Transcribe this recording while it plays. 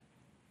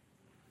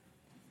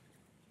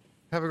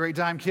Have a great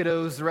time,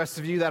 kiddos. The rest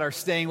of you that are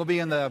staying, we'll be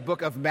in the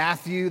book of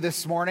Matthew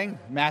this morning.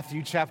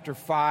 Matthew chapter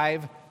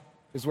 5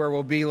 is where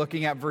we'll be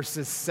looking at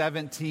verses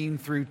 17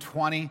 through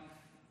 20. If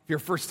you're a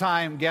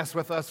first-time guest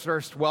with us,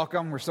 first,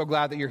 welcome. We're so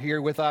glad that you're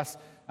here with us,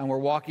 and we're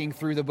walking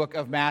through the book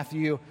of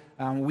Matthew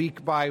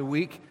week by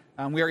week.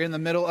 We are in the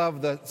middle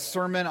of the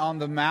Sermon on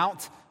the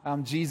Mount,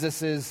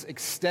 Jesus'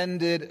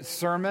 extended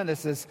sermon.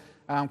 This is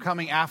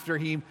coming after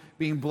he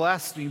being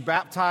blessed, being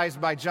baptized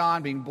by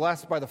John, being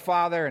blessed by the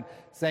Father, and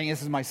saying,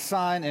 "This is my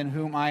Son in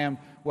whom I am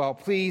well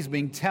pleased,"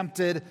 being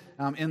tempted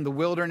in the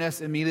wilderness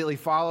immediately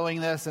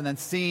following this, and then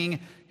seeing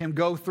him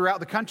go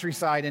throughout the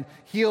countryside and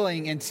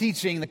healing and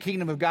teaching the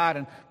kingdom of God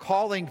and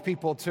calling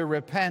people to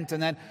repent.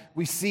 And then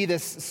we see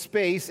this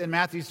space in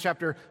Matthew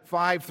chapter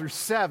 5 through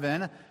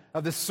 7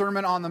 of the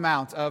Sermon on the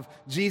Mount, of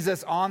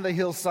Jesus on the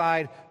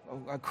hillside,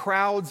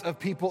 crowds of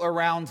people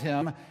around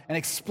him, and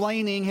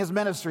explaining his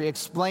ministry,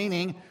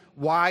 explaining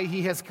why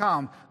he has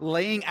come,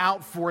 laying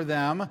out for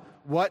them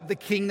what the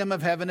kingdom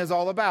of heaven is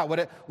all about, what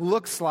it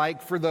looks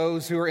like for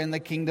those who are in the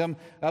kingdom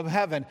of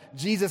heaven.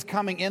 Jesus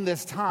coming in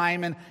this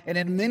time and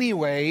in many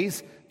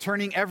ways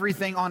turning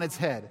everything on its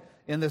head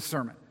in this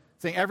sermon.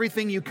 Saying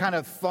everything you kind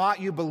of thought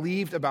you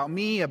believed about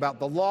me, about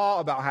the law,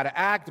 about how to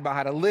act, about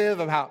how to live,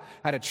 about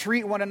how to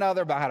treat one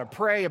another, about how to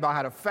pray, about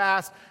how to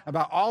fast,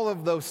 about all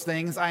of those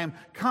things, I am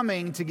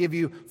coming to give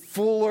you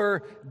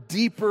fuller,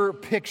 deeper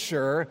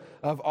picture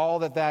of all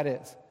that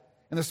is.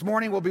 And this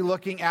morning we'll be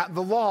looking at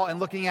the law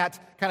and looking at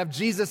kind of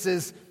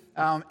Jesus's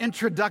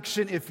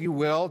introduction, if you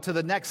will, to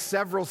the next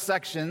several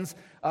sections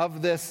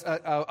of this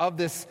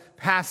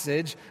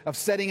passage of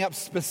setting up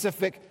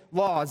specific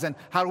laws and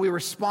how do we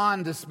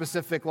respond to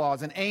specific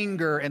laws in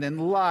anger and in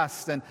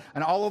lust and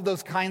all of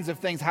those kinds of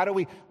things. How do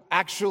we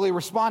actually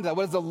respond to that?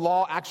 What does the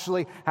law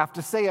actually have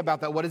to say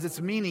about that? What is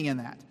its meaning in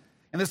that?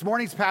 And this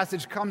morning's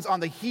passage comes on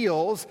the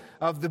heels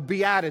of the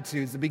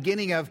Beatitudes, the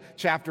beginning of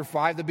chapter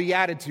 5, the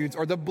Beatitudes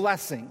or the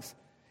blessings,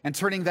 and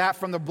turning that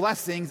from the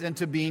blessings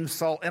into being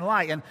salt and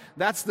light. And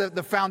that's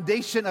the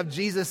foundation of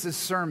Jesus'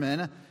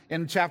 sermon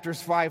in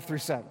chapters 5 through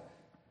 7.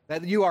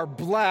 That you are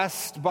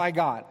blessed by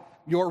God.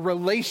 Your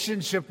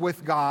relationship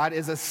with God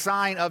is a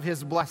sign of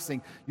his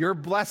blessing. Your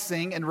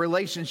blessing and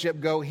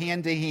relationship go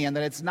hand to hand.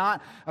 That it's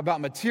not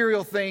about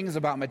material things,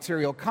 about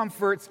material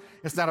comforts.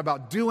 It's not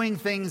about doing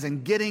things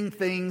and getting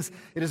things.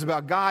 It is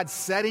about God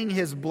setting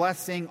his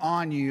blessing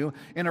on you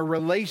in a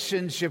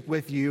relationship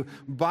with you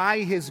by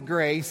his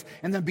grace.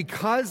 And then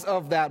because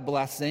of that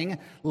blessing,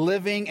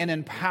 living an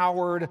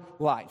empowered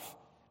life.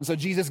 And so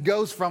Jesus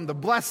goes from the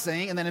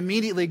blessing and then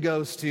immediately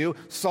goes to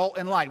salt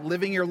and light,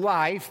 living your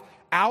life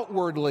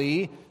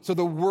outwardly so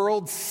the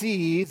world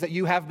sees that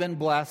you have been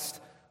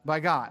blessed by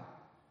God.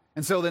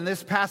 And so in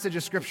this passage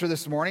of Scripture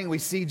this morning, we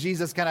see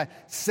Jesus kind of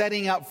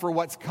setting up for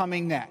what's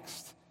coming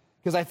next.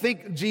 Because I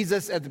think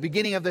Jesus, at the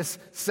beginning of this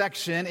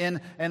section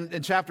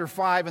in chapter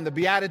 5, in the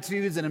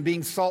Beatitudes and in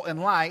being salt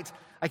and light,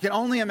 I can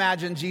only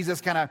imagine Jesus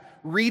kind of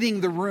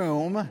reading the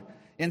room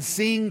and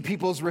seeing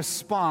people's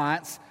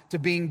response to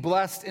being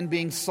blessed and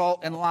being salt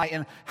and light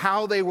and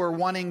how they were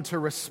wanting to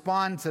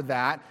respond to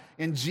that.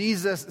 And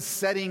Jesus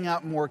setting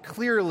up more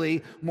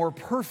clearly, more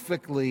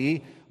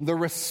perfectly, the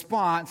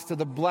response to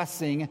the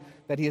blessing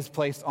that he has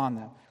placed on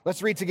them.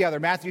 Let's read together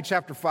Matthew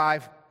chapter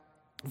 5,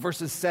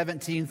 verses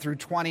 17 through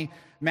 20.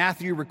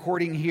 Matthew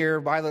recording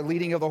here by the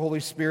leading of the Holy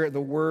Spirit the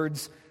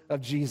words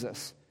of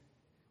Jesus.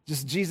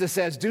 Jesus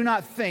says, "Do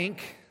not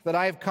think that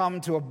I have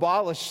come to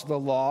abolish the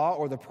law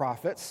or the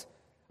prophets.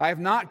 I have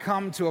not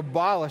come to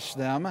abolish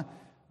them,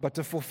 but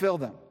to fulfill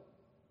them.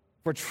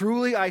 For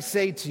truly I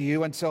say to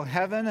you, until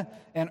heaven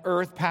and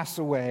earth pass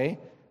away,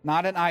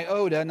 not an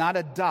iota, not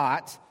a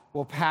dot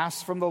will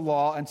pass from the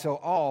law until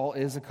all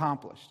is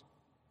accomplished.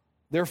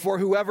 Therefore,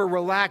 whoever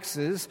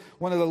relaxes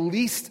one of the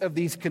least of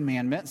these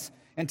commandments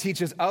and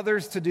teaches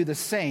others to do the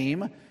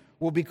same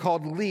will be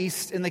called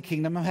least in the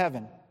kingdom of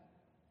heaven.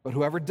 But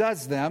whoever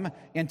does them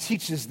and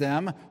teaches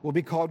them will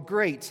be called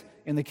great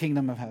in the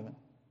kingdom of heaven.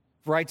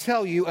 For I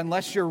tell you,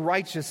 unless your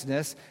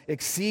righteousness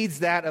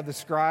exceeds that of the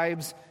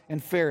scribes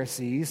and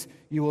Pharisees,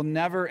 you will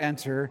never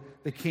enter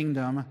the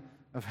kingdom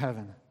of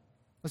heaven."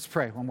 Let's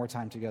pray one more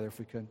time together if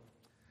we could.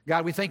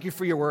 God, we thank you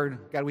for your word.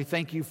 God, we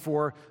thank you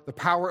for the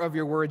power of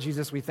your word.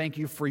 Jesus, we thank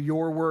you for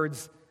your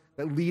words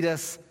that lead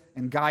us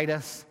and guide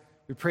us.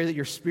 We pray that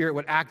your Spirit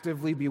would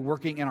actively be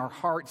working in our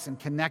hearts and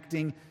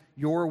connecting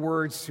your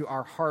words to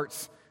our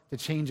hearts to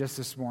change us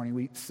this morning.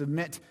 We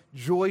submit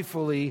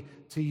joyfully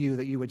to you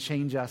that you would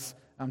change us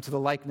to the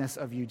likeness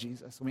of you,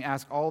 Jesus. And we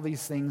ask all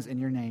these things in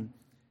your name.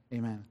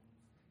 Amen.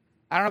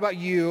 I don't know about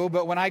you,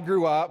 but when I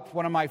grew up,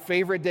 one of my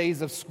favorite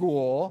days of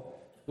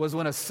school was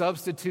when a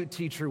substitute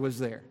teacher was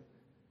there.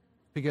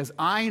 Because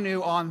I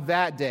knew on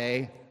that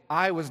day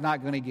I was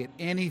not going to get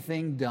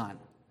anything done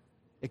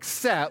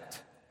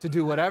except to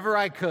do whatever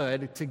I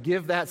could to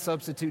give that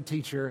substitute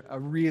teacher a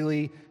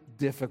really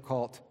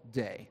difficult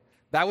day.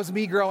 That was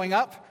me growing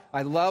up.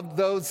 I loved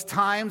those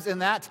times in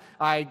that.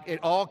 It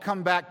all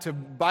come back to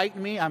bite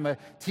me. I'm a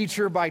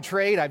teacher by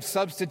trade. I've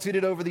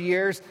substituted over the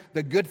years.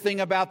 The good thing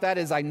about that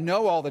is I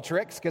know all the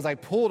tricks because I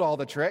pulled all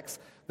the tricks.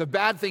 The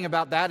bad thing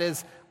about that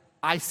is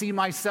I see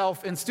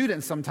myself in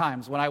students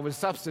sometimes when I was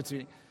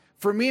substituting.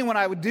 For me, when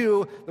I would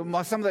do,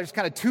 there's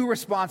kind of two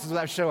responses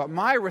when I show up.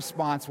 My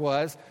response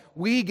was,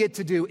 we get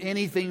to do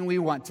anything we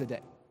want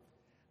today.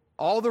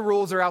 All the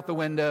rules are out the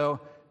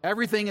window.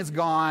 Everything is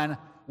gone.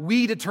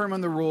 We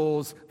determine the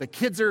rules. The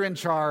kids are in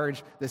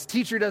charge. This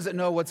teacher doesn't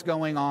know what's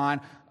going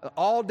on.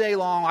 All day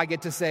long, I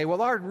get to say,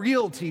 well, our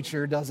real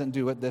teacher doesn't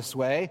do it this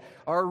way.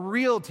 Our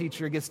real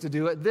teacher gets to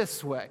do it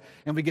this way.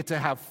 And we get to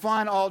have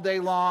fun all day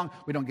long.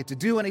 We don't get to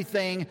do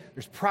anything.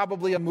 There's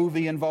probably a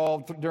movie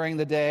involved during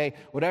the day,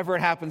 whatever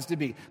it happens to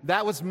be.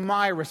 That was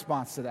my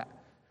response to that.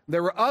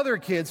 There were other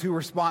kids whose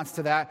response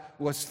to that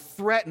was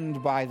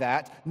threatened by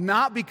that,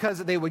 not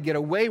because they would get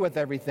away with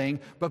everything,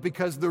 but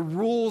because the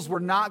rules were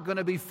not going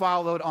to be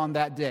followed on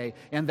that day.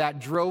 And that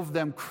drove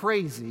them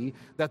crazy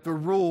that the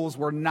rules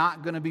were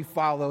not going to be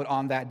followed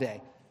on that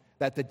day.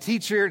 That the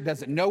teacher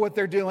doesn't know what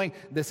they're doing.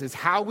 This is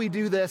how we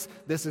do this.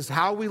 This is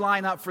how we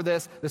line up for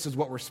this. This is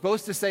what we're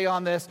supposed to say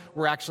on this.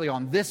 We're actually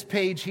on this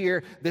page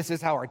here. This is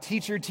how our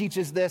teacher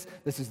teaches this.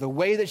 This is the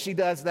way that she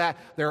does that.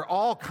 There are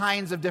all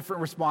kinds of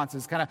different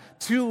responses, kind of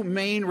two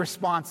main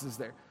responses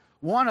there.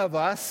 One of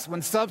us,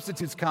 when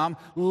substitutes come,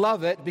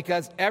 love it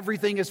because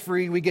everything is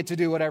free. We get to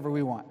do whatever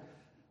we want.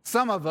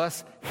 Some of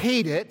us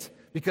hate it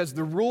because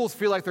the rules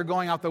feel like they're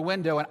going out the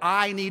window, and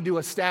I need to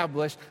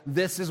establish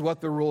this is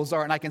what the rules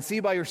are. And I can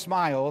see by your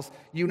smiles,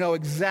 you know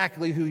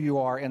exactly who you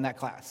are in that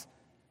class.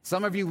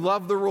 Some of you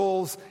love the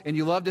rules, and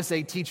you love to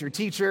say, teacher,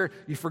 teacher.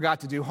 You forgot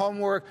to do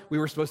homework. We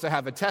were supposed to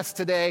have a test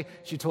today.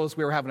 She told us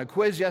we were having a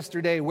quiz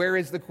yesterday. Where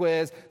is the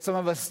quiz? Some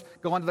of us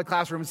go into the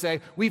classroom and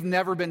say, we've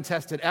never been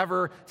tested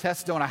ever.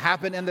 Tests don't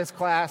happen in this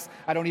class.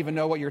 I don't even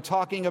know what you're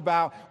talking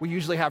about. We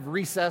usually have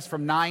recess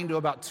from 9 to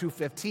about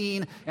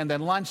 2:15, and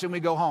then lunch, and we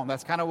go home.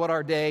 That's kind of what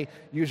our day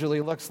usually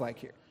looks like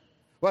here.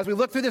 Well, as we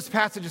look through this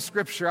passage of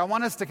Scripture, I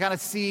want us to kind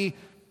of see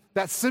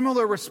that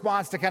similar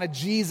response to kind of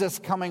Jesus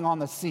coming on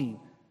the scene.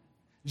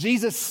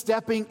 Jesus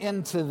stepping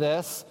into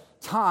this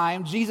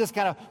time, Jesus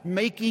kind of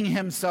making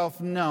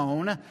himself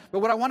known. But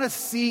what I want to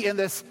see in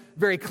this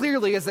very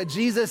clearly is that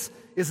Jesus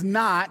is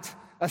not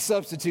a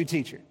substitute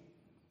teacher.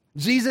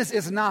 Jesus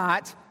is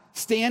not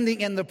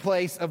standing in the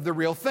place of the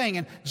real thing.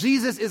 And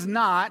Jesus is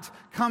not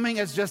coming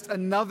as just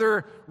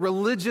another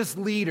religious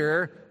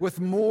leader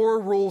with more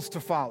rules to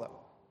follow.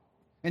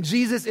 And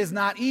Jesus is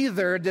not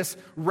either this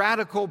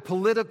radical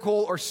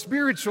political or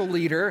spiritual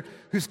leader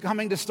who's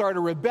coming to start a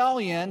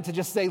rebellion to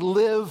just say,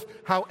 live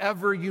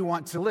however you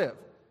want to live.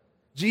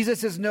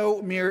 Jesus is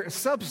no mere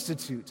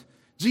substitute.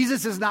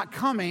 Jesus is not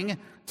coming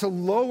to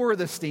lower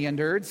the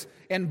standards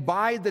and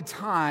bide the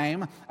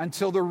time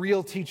until the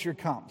real teacher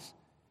comes.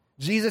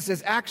 Jesus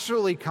is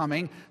actually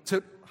coming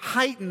to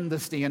heighten the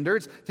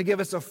standards, to give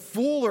us a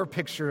fuller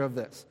picture of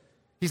this.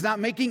 He's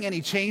not making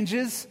any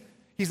changes.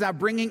 He's not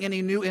bringing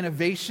any new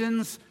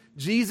innovations.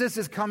 Jesus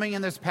is coming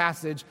in this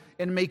passage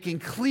and making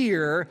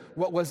clear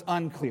what was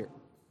unclear,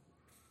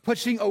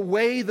 pushing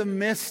away the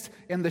mist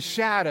and the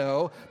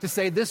shadow to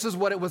say this is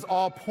what it was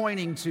all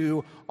pointing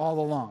to all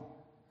along.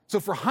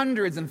 So for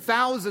hundreds and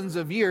thousands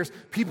of years,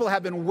 people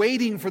have been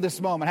waiting for this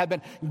moment, have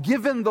been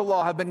given the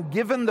law, have been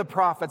given the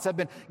prophets, have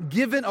been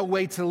given a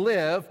way to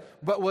live,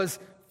 but was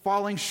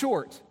falling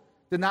short,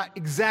 did not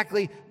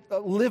exactly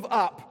live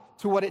up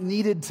to what it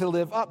needed to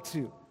live up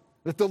to.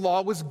 That the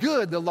law was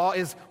good. The law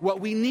is what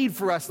we need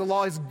for us. The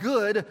law is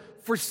good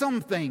for some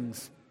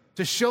things,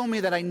 to show me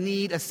that I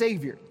need a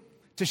Savior,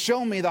 to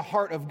show me the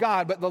heart of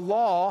God. But the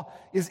law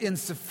is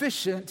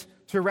insufficient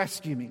to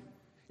rescue me.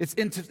 It's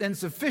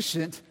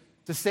insufficient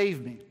to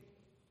save me.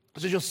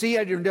 So you'll see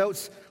at your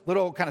notes,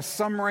 little kind of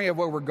summary of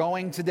where we're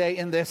going today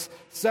in this,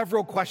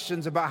 several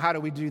questions about how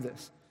do we do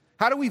this.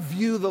 How do we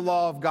view the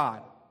law of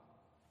God?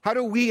 How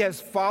do we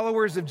as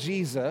followers of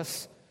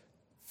Jesus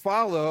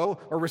follow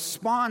or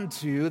respond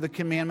to the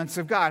commandments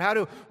of God? How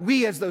do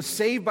we, as those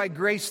saved by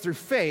grace through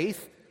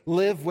faith,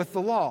 live with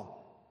the law?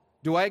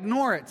 Do I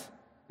ignore it?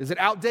 Is it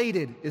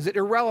outdated? Is it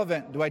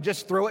irrelevant? Do I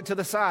just throw it to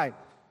the side?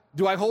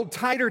 Do I hold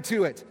tighter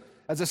to it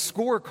as a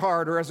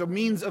scorecard or as a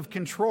means of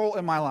control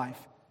in my life?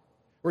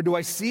 Or do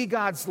I see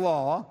God's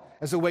law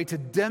as a way to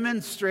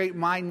demonstrate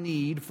my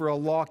need for a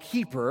law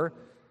keeper,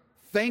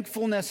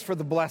 thankfulness for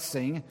the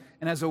blessing,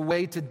 and as a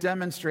way to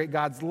demonstrate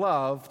God's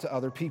love to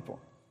other people?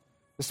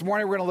 This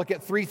morning, we're going to look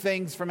at three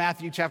things from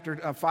Matthew chapter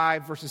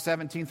 5, verses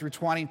 17 through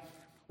 20.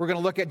 We're going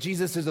to look at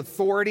Jesus'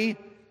 authority,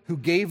 who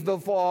gave the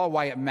law,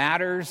 why it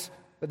matters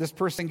that this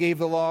person gave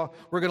the law.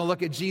 We're going to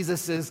look at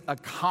Jesus'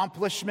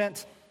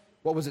 accomplishment.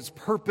 What was its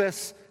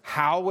purpose?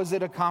 How was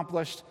it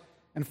accomplished?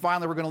 And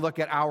finally, we're going to look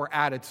at our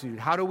attitude.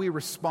 How do we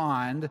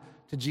respond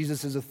to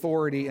Jesus'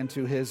 authority and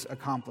to his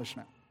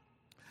accomplishment?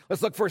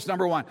 Let's look first,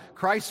 number one.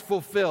 Christ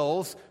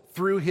fulfills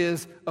through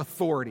his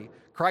authority.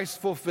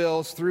 Christ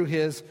fulfills through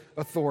his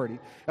authority.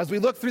 As we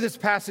look through this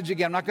passage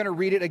again, I'm not going to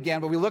read it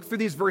again, but we look through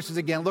these verses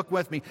again. Look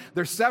with me.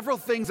 There's several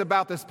things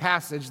about this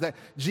passage that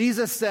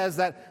Jesus says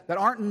that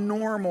aren't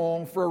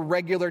normal for a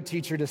regular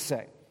teacher to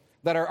say,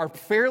 that are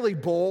fairly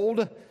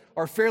bold,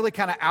 are fairly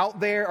kind of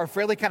out there, are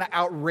fairly kind of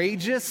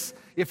outrageous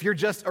if you're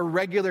just a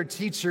regular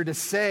teacher to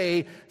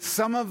say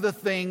some of the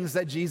things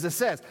that Jesus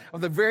says. At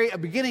the very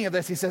beginning of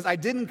this, he says, I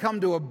didn't come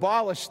to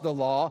abolish the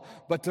law,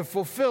 but to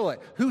fulfill it.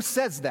 Who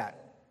says that?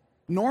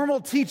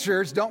 Normal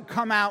teachers don't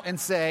come out and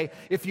say,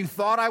 if you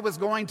thought I was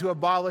going to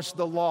abolish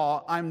the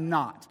law, I'm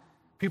not.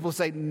 People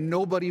say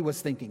nobody was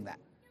thinking that.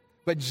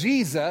 But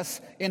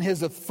Jesus, in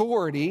his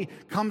authority,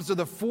 comes to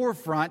the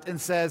forefront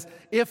and says,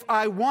 if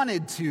I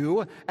wanted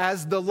to,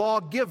 as the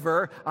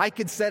lawgiver, I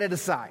could set it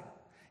aside.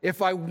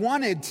 If I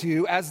wanted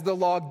to, as the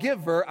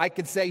lawgiver, I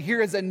could say,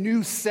 here is a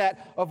new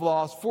set of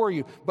laws for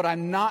you. But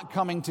I'm not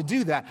coming to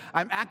do that.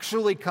 I'm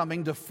actually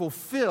coming to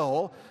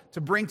fulfill, to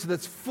bring to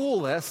its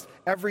fullest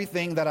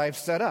everything that I've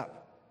set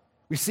up.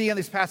 We see in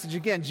this passage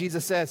again,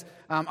 Jesus says,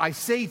 I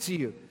say to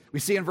you.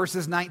 We see in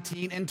verses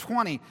 19 and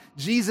 20,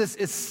 Jesus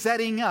is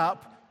setting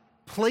up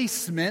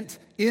placement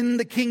in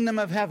the kingdom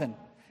of heaven.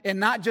 And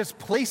not just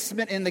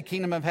placement in the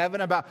kingdom of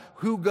heaven about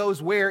who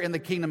goes where in the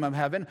kingdom of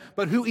heaven,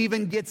 but who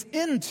even gets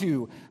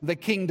into the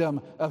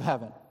kingdom of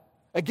heaven.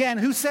 Again,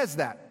 who says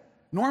that?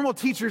 Normal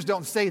teachers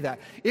don't say that.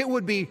 It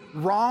would be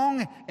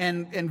wrong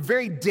and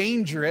very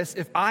dangerous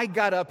if I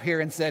got up here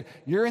and said,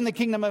 you're in the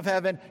kingdom of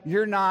heaven,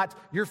 you're not,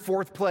 you're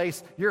fourth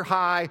place, you're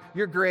high,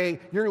 you're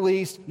great, you're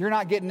least, you're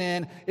not getting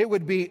in. It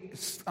would be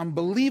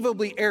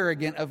unbelievably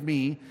arrogant of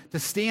me to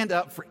stand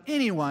up for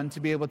anyone to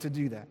be able to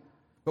do that.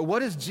 But what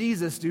does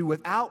Jesus do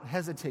without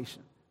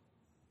hesitation?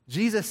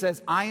 Jesus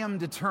says, I am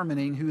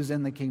determining who's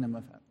in the kingdom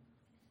of heaven.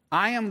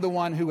 I am the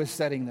one who is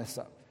setting this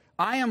up.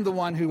 I am the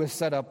one who has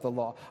set up the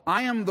law.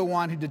 I am the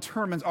one who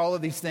determines all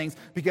of these things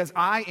because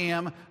I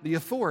am the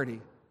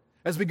authority.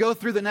 As we go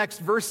through the next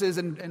verses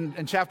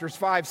in chapters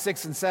 5,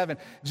 6, and 7,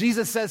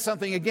 Jesus says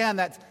something again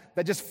that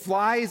just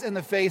flies in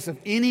the face of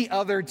any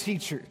other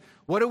teacher.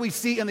 What do we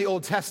see in the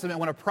Old Testament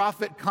when a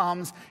prophet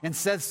comes and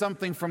says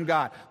something from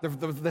God?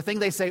 The thing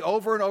they say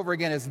over and over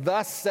again is,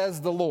 thus says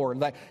the Lord.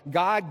 Like,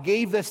 God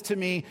gave this to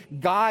me.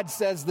 God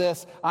says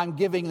this. I'm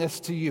giving this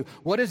to you.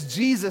 What does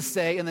Jesus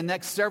say in the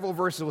next several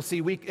verses? We'll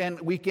see week in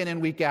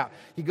and week out.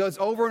 He goes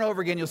over and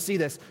over again. You'll see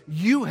this.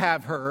 You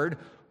have heard,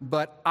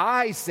 but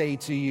I say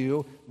to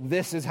you,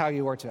 this is how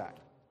you are to act.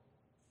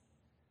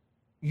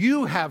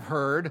 You have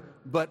heard,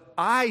 but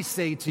I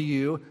say to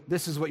you,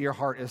 this is what your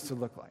heart is to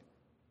look like.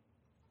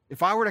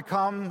 If I were to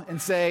come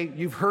and say,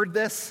 you've heard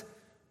this,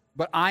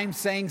 but I'm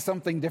saying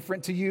something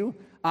different to you,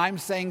 I'm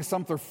saying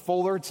something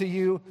fuller to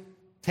you,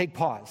 take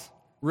pause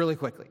really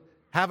quickly.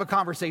 Have a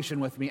conversation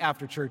with me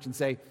after church and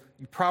say,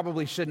 you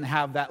probably shouldn't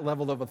have that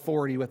level of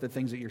authority with the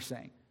things that you're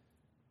saying.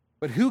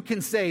 But who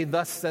can say,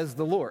 thus says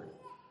the Lord?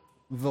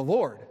 The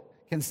Lord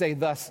can say,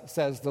 thus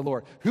says the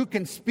Lord. Who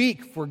can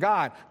speak for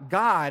God?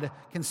 God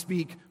can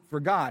speak for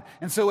God.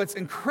 And so it's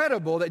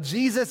incredible that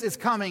Jesus is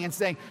coming and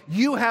saying,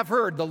 you have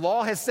heard, the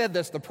law has said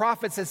this, the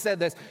prophets have said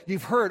this,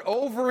 you've heard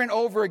over and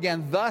over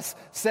again, thus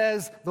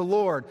says the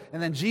Lord.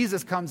 And then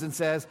Jesus comes and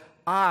says,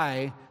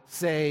 I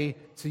say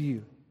to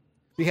you,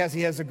 because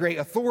he has a great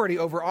authority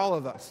over all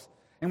of us.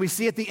 And we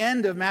see at the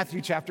end of Matthew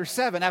chapter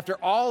 7, after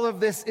all of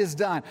this is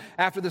done,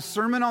 after the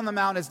Sermon on the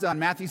Mount is done,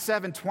 Matthew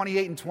 7,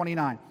 28 and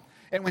 29.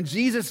 And when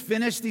Jesus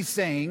finished these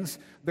sayings,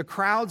 the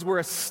crowds were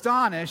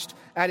astonished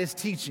at his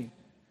teaching.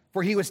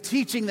 For he was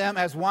teaching them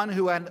as one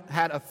who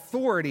had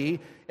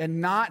authority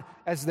and not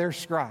as their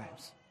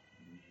scribes.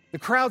 The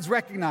crowds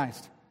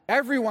recognized,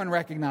 everyone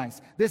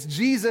recognized, this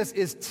Jesus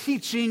is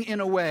teaching in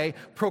a way,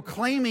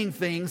 proclaiming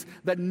things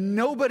that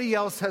nobody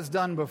else has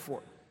done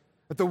before.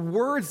 But the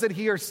words that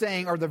he is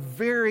saying are the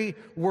very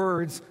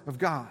words of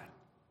God.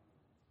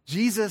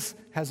 Jesus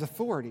has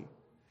authority.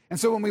 And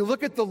so when we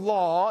look at the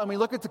law and we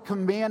look at the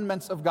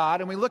commandments of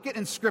God and we look at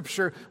in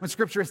Scripture, when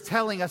Scripture is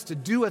telling us to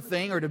do a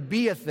thing or to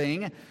be a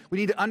thing, we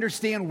need to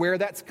understand where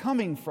that's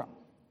coming from.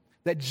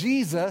 That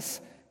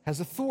Jesus has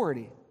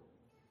authority.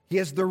 He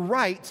has the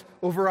right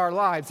over our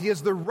lives. He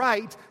has the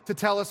right to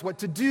tell us what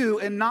to do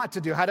and not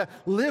to do, how to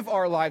live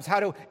our lives,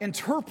 how to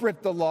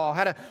interpret the law,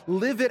 how to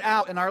live it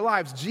out in our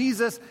lives.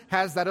 Jesus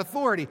has that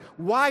authority.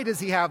 Why does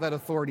he have that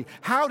authority?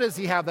 How does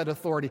he have that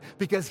authority?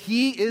 Because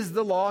he is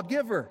the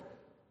lawgiver.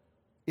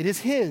 It is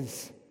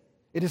his.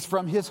 It is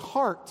from his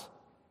heart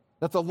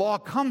that the law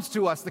comes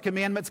to us, the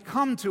commandments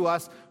come to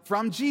us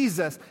from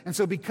Jesus. And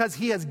so because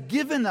he has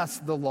given us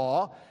the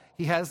law,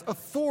 he has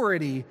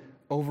authority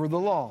over the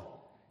law.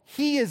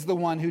 He is the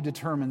one who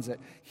determines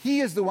it. He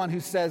is the one who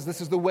says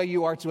this is the way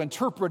you are to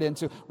interpret and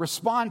to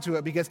respond to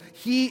it because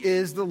he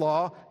is the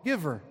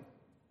lawgiver.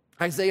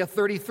 Isaiah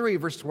 33,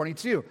 verse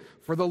 22,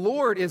 for the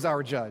Lord is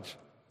our judge.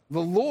 The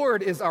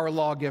Lord is our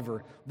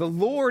lawgiver. The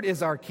Lord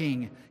is our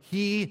king.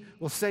 He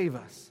will save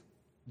us.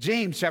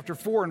 James chapter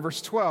 4 and verse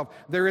 12,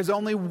 there is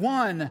only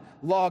one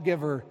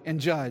lawgiver and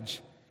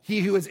judge,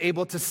 he who is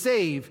able to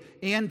save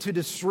and to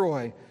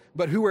destroy.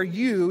 But who are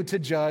you to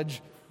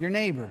judge your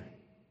neighbor?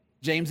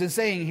 James is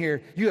saying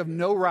here, you have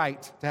no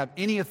right to have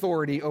any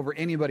authority over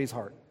anybody's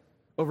heart,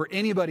 over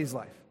anybody's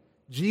life.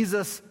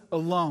 Jesus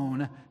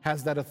alone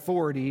has that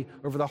authority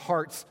over the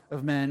hearts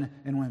of men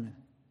and women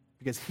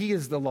because he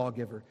is the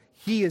lawgiver.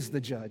 He is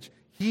the judge.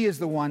 He is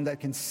the one that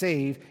can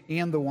save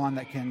and the one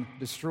that can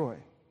destroy.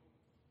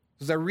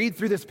 As I read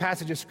through this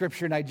passage of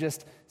Scripture and I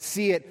just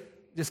see it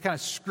just kind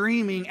of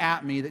screaming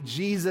at me that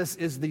Jesus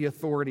is the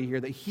authority here,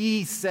 that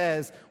he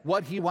says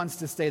what he wants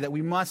to say, that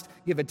we must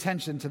give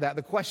attention to that.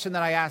 The question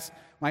that I ask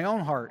my own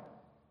heart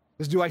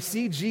is, do I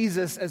see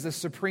Jesus as the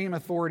supreme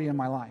authority in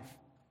my life?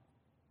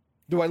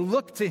 Do I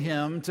look to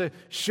him to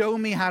show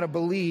me how to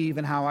believe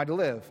and how I to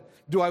live?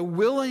 Do I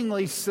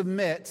willingly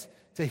submit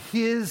to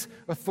his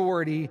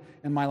authority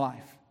in my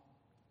life?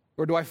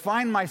 Or do I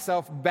find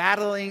myself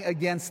battling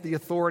against the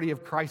authority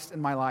of Christ in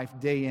my life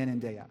day in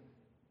and day out?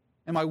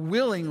 Am I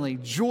willingly,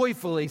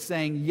 joyfully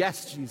saying,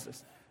 yes,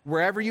 Jesus,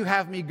 wherever you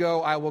have me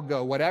go, I will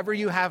go. Whatever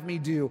you have me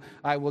do,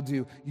 I will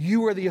do.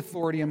 You are the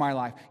authority in my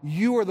life.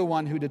 You are the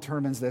one who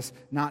determines this,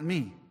 not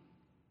me.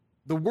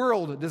 The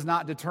world does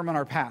not determine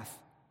our path.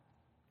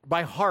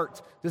 My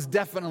heart does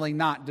definitely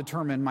not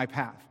determine my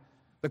path.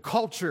 The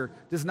culture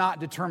does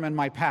not determine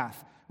my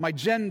path. My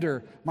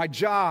gender, my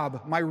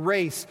job, my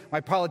race,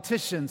 my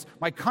politicians,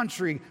 my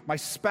country, my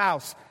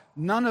spouse,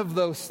 none of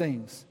those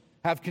things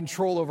have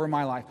control over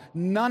my life.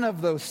 None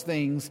of those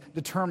things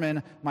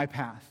determine my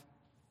path.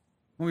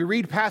 When we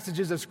read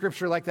passages of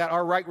Scripture like that,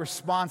 our right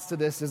response to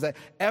this is that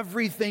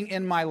everything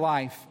in my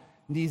life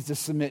needs to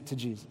submit to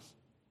Jesus.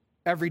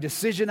 Every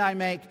decision I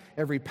make,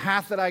 every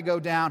path that I go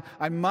down,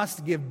 I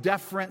must give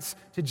deference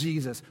to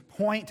Jesus,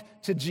 point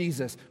to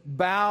Jesus,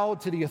 bow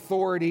to the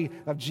authority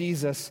of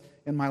Jesus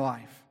in my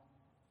life.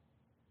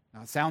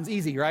 Now, it sounds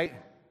easy, right?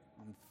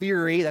 In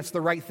theory, that's the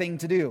right thing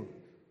to do,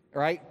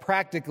 right?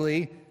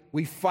 Practically,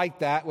 we fight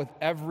that with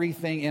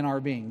everything in our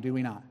being, do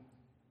we not?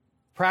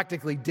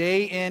 Practically,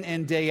 day in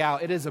and day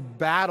out, it is a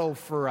battle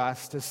for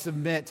us to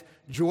submit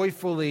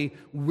joyfully,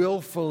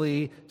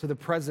 willfully to the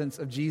presence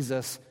of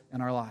Jesus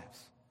in our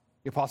lives.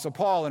 The Apostle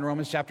Paul in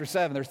Romans chapter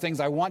 7, there's things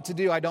I want to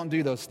do, I don't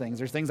do those things.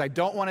 There's things I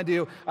don't want to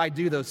do, I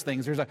do those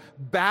things. There's a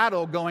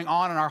battle going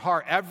on in our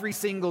heart every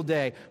single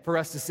day for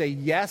us to say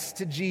yes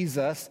to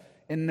Jesus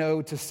and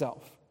no to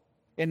self,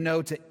 and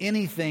no to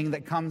anything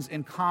that comes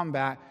in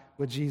combat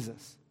with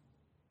Jesus.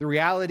 The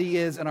reality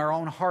is, in our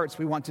own hearts,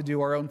 we want to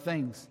do our own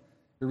things.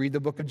 We read the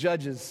book of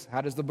Judges.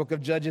 How does the book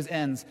of Judges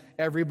end?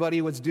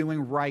 Everybody was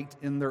doing right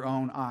in their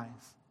own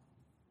eyes.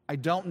 I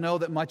don't know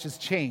that much has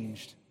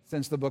changed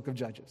since the book of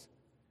Judges.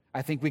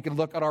 I think we could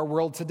look at our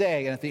world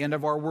today, and at the end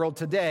of our world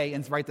today,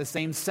 and write the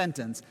same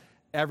sentence.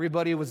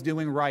 Everybody was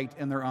doing right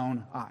in their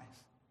own eyes.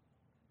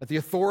 But the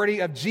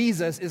authority of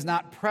Jesus is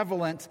not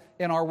prevalent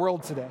in our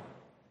world today.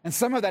 And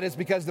some of that is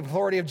because the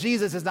authority of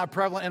Jesus is not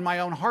prevalent in my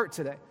own heart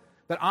today.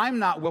 That I'm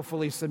not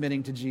willfully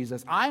submitting to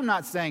Jesus. I'm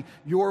not saying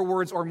your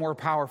words are more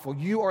powerful.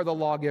 You are the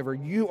lawgiver.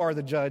 You are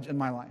the judge in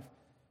my life.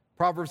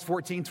 Proverbs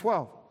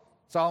 14:12.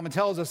 Solomon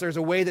tells us there's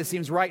a way that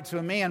seems right to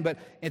a man, but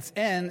its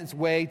end, its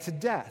way to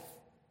death.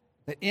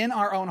 That in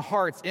our own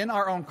hearts, in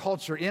our own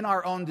culture, in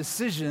our own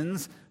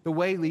decisions, the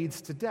way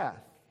leads to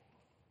death.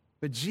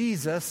 But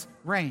Jesus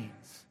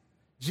reigns.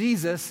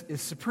 Jesus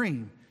is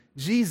supreme.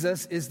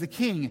 Jesus is the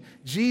king.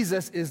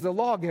 Jesus is the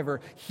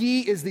lawgiver.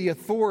 He is the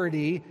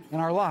authority in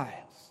our lives.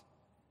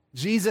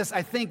 Jesus,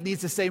 I think,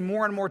 needs to say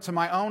more and more to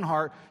my own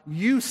heart,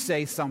 you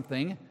say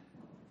something,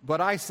 but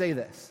I say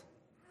this.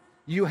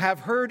 You have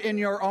heard in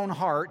your own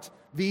heart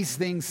these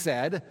things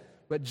said,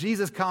 but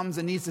Jesus comes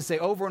and needs to say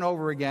over and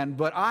over again,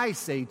 but I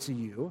say to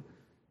you,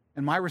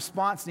 and my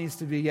response needs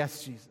to be,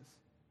 yes, Jesus.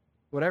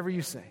 Whatever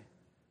you say,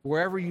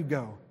 wherever you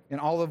go, in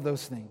all of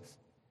those things.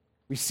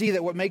 We see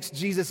that what makes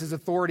Jesus'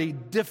 authority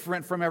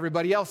different from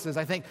everybody else's.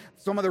 I think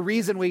some of the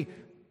reason we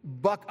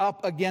buck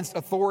up against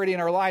authority in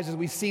our lives is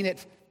we've seen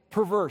it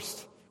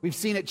perverse. We've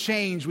seen it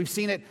change. We've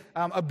seen it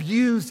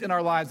abused in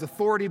our lives,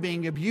 authority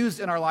being abused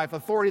in our life,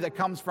 authority that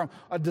comes from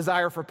a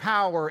desire for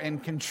power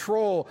and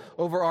control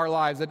over our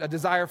lives, a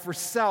desire for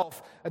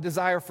self, a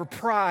desire for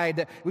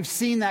pride. We've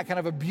seen that kind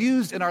of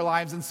abused in our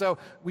lives, and so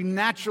we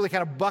naturally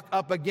kind of buck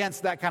up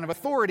against that kind of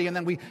authority, and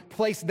then we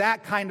place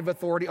that kind of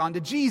authority onto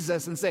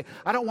Jesus and say,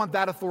 I don't want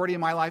that authority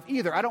in my life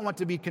either. I don't want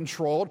to be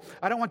controlled.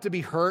 I don't want to be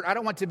hurt. I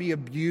don't want to be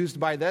abused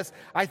by this.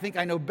 I think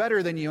I know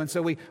better than you, and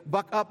so we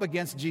buck up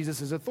against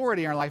Jesus'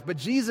 authority in our life. But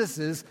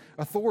Jesus'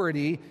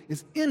 authority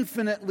is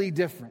infinitely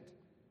different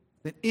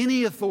than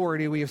any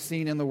authority we have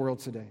seen in the world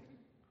today.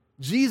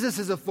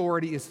 Jesus'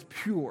 authority is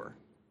pure.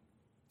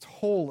 It's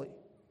holy.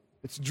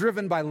 It's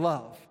driven by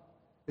love.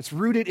 It's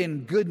rooted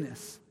in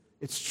goodness.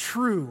 It's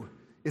true.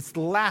 It's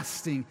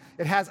lasting.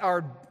 It has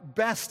our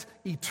best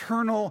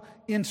eternal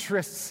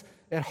interests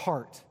at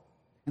heart.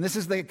 And this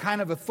is the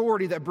kind of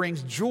authority that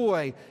brings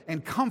joy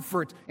and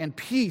comfort and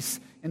peace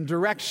and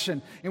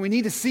direction. And we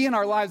need to see in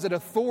our lives that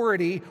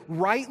authority,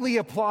 rightly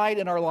applied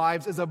in our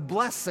lives, is a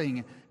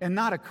blessing and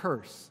not a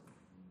curse.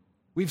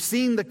 We've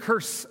seen the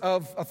curse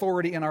of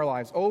authority in our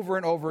lives over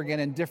and over again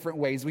in different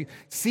ways. We've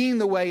seen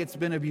the way it's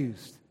been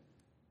abused.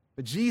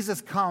 But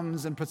Jesus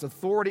comes and puts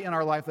authority in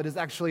our life that is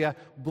actually a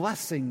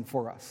blessing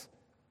for us,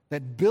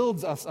 that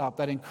builds us up,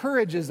 that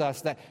encourages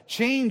us, that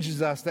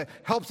changes us, that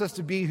helps us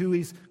to be who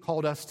he's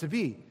called us to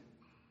be.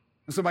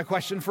 And so my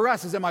question for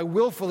us is, am I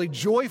willfully,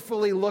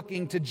 joyfully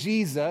looking to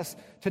Jesus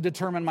to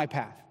determine my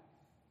path?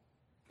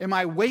 Am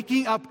I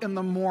waking up in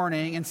the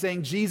morning and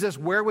saying, Jesus,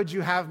 where would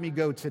you have me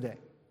go today?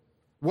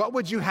 What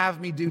would you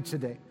have me do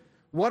today?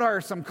 What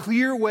are some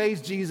clear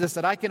ways, Jesus,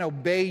 that I can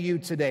obey you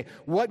today?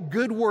 What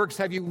good works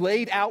have you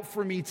laid out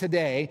for me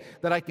today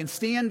that I can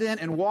stand in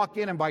and walk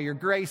in and by your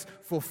grace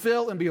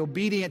fulfill and be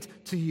obedient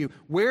to you?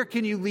 Where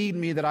can you lead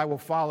me that I will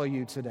follow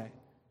you today?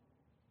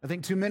 I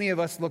think too many of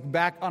us look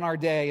back on our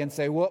day and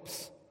say,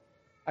 whoops,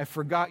 I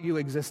forgot you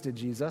existed,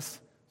 Jesus.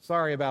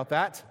 Sorry about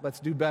that. Let's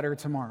do better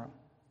tomorrow.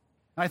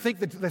 And I think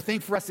that the thing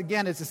for us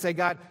again is to say,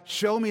 God,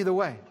 show me the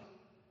way.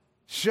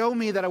 Show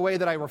me that a way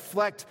that I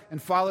reflect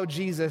and follow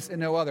Jesus and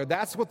no other.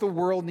 That's what the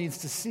world needs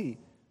to see.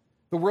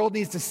 The world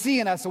needs to see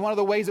in us, and one of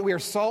the ways that we are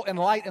salt and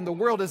light in the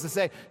world is to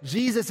say,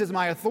 Jesus is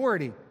my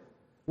authority.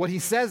 What he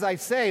says, I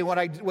say.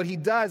 What he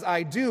does,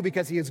 I do,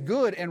 because he is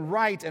good and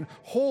right and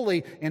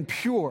holy and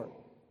pure.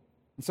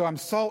 And so I'm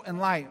salt and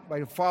light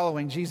by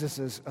following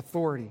Jesus'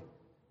 authority.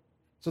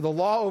 So the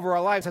law over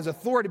our lives has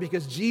authority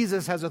because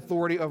Jesus has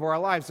authority over our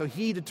lives, so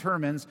he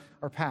determines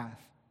our path.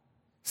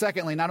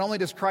 Secondly, not only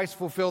does Christ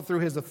fulfill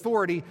through his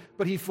authority,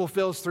 but he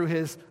fulfills through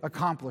his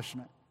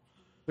accomplishment.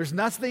 There's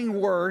nothing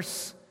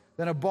worse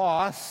than a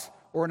boss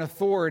or an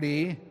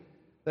authority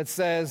that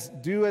says,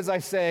 do as I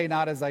say,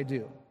 not as I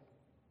do.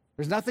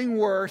 There's nothing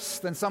worse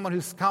than someone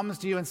who comes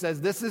to you and says,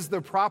 this is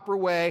the proper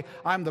way,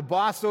 I'm the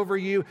boss over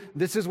you,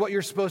 this is what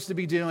you're supposed to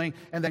be doing,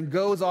 and then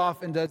goes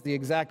off and does the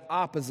exact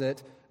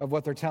opposite of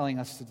what they're telling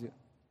us to do.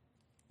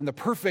 And the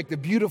perfect, the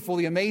beautiful,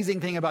 the amazing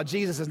thing about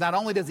Jesus is not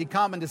only does he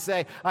come and to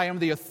say, I am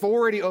the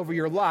authority over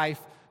your life,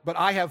 but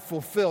I have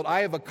fulfilled, I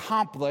have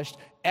accomplished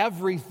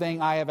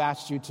everything I have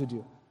asked you to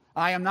do.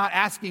 I am not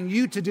asking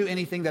you to do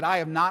anything that I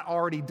have not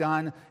already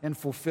done and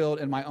fulfilled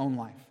in my own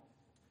life.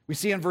 We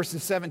see in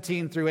verses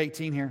 17 through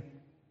 18 here,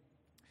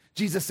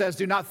 Jesus says,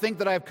 do not think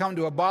that I have come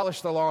to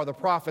abolish the law or the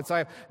prophets. I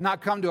have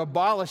not come to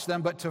abolish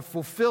them, but to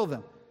fulfill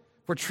them.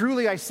 For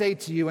truly I say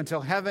to you,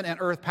 until heaven and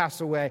earth pass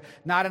away,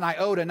 not an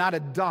iota, not a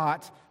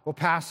dot will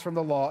pass from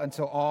the law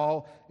until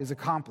all is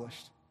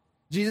accomplished.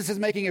 Jesus is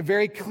making it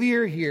very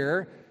clear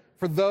here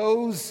for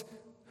those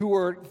who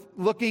are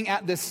looking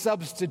at this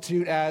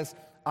substitute as,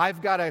 I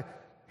got to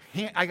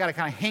kind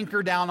of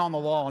hanker down on the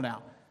law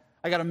now.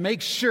 I got to make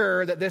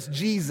sure that this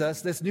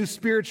Jesus, this new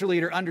spiritual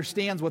leader,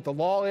 understands what the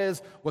law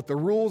is, what the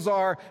rules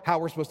are, how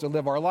we're supposed to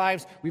live our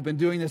lives. We've been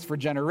doing this for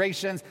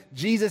generations.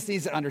 Jesus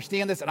needs to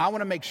understand this, and I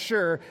want to make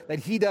sure that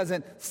he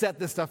doesn't set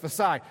this stuff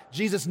aside.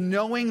 Jesus,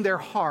 knowing their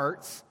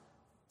hearts,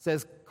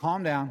 says,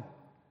 calm down.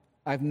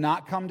 I've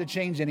not come to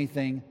change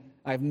anything.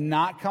 I've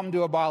not come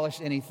to abolish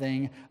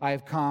anything. I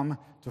have come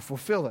to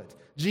fulfill it.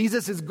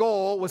 Jesus'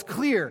 goal was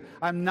clear.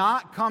 I'm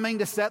not coming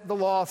to set the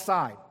law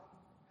aside.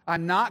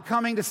 I'm not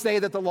coming to say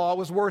that the law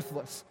was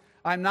worthless.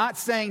 I'm not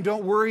saying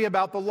don't worry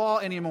about the law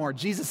anymore.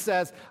 Jesus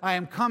says, I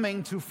am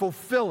coming to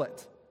fulfill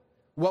it.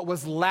 What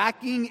was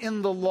lacking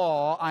in the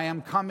law, I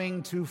am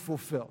coming to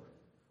fulfill.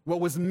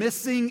 What was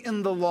missing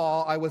in the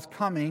law, I was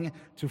coming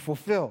to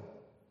fulfill.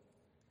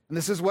 And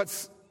this is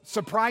what's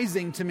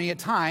surprising to me at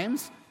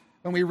times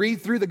when we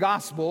read through the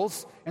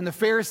Gospels and the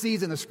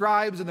Pharisees and the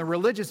scribes and the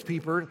religious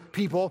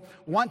people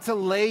want to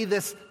lay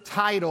this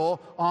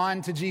title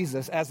on to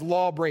Jesus as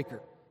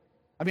lawbreaker.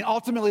 I mean,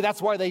 ultimately,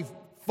 that's why they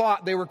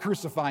thought they were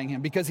crucifying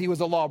him, because he was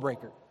a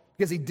lawbreaker,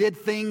 because he did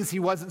things he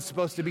wasn't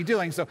supposed to be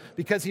doing. So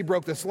because he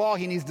broke this law,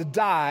 he needs to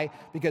die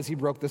because he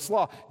broke this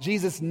law.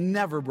 Jesus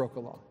never broke a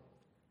law,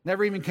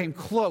 never even came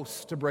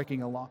close to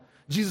breaking a law.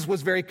 Jesus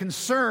was very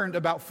concerned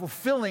about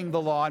fulfilling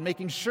the law and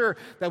making sure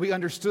that we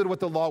understood what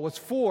the law was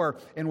for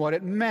and what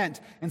it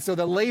meant. And so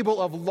the label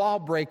of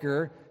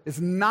lawbreaker is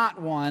not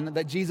one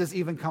that Jesus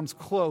even comes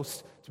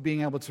close to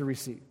being able to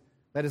receive.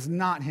 That is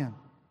not him.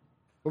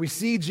 What we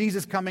see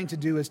Jesus coming to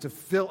do is to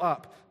fill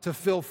up, to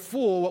fill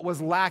full what was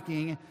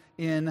lacking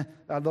in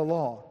the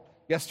law.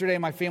 Yesterday,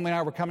 my family and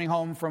I were coming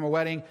home from a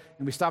wedding,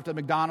 and we stopped at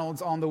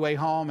McDonald's on the way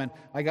home, and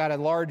I got a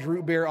large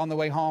root beer on the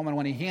way home, and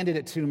when he handed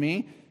it to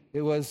me,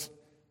 it was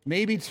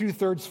maybe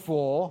 2/3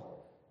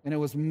 full, and it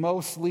was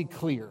mostly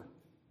clear.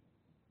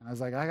 And I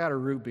was like, I got a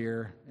root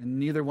beer, and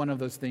neither one of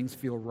those things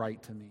feel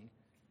right to me.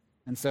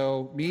 And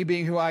so, me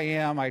being who I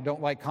am, I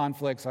don't like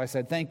conflict, so I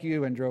said thank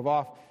you and drove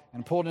off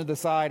and pulled into the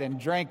side and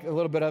drank a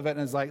little bit of it, and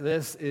was like,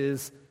 this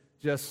is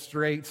just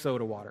straight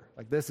soda water.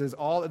 Like, this is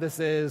all that this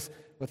is,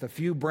 with a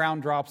few brown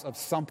drops of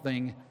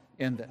something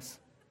in this.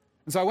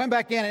 And so I went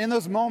back in, and in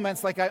those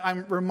moments, like,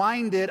 I'm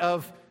reminded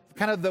of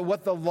kind of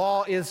what the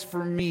law is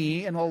for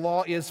me and the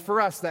law is for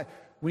us, that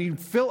when you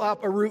fill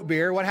up a root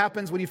beer, what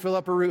happens when you fill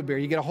up a root beer?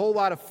 You get a whole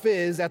lot of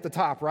fizz at the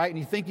top, right? And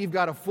you think you've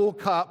got a full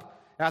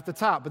cup at the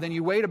top, but then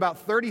you wait about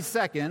 30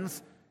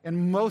 seconds,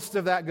 and most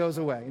of that goes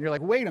away. And you're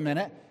like, wait a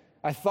minute,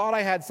 I thought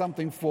I had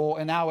something full,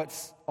 and now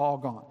it's all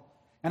gone.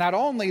 And not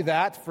only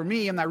that, for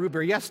me in that root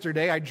beer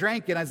yesterday, I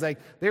drank it and I was like,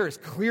 there is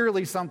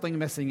clearly something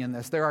missing in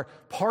this. There are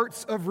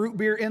parts of root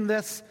beer in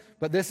this,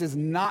 but this is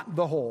not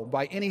the whole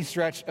by any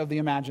stretch of the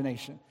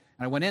imagination.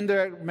 And I went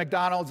into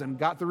McDonald's and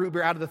got the root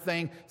beer out of the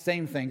thing,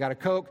 same thing. Got a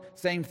Coke,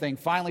 same thing.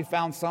 Finally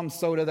found some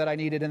soda that I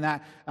needed in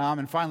that,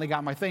 and finally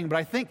got my thing. But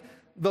I think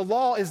the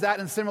law is that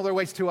in similar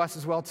ways to us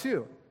as well,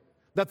 too.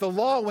 That the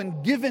law,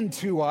 when given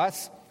to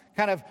us,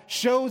 kind of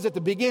shows at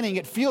the beginning,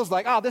 it feels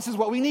like, this is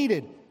what we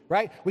needed.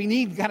 Right? We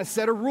need kind of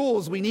set of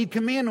rules. We need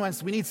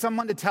commandments. We need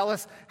someone to tell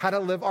us how to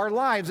live our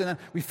lives. And then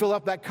we fill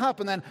up that cup,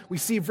 and then we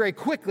see very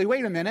quickly,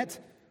 wait a minute,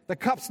 the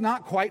cup's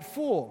not quite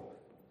full.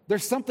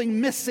 There's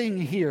something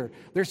missing here.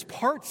 There's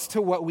parts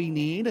to what we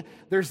need.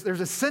 There's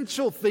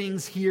essential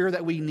things here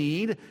that we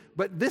need,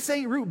 but this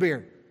ain't root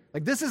beer.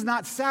 Like, this is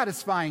not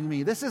satisfying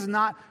me. This is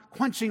not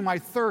quenching my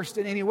thirst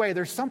in any way.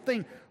 There's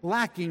something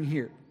lacking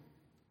here.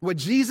 What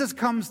Jesus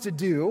comes to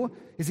do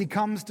is he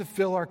comes to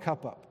fill our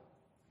cup up.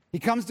 He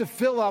comes to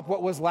fill up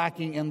what was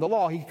lacking in the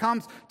law. He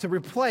comes to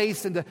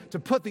replace and to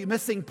put the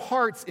missing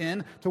parts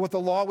in to what the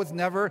law was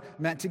never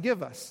meant to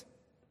give us.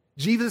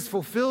 Jesus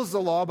fulfills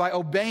the law by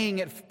obeying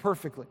it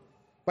perfectly,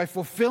 by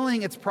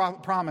fulfilling its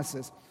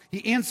promises.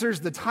 He answers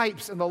the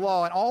types in the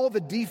law and all the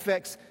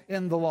defects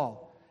in the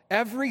law.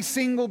 Every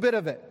single bit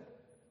of it.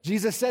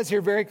 Jesus says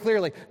here very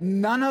clearly,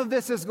 none of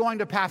this is going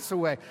to pass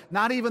away.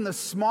 Not even the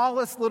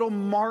smallest little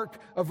mark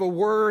of a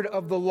word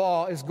of the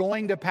law is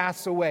going to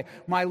pass away.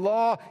 My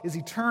law is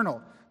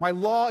eternal. My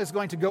law is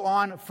going to go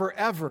on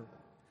forever.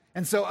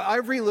 And so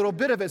every little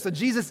bit of it, so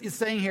Jesus is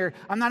saying here,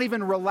 I'm not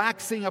even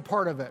relaxing a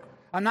part of it.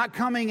 I'm not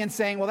coming and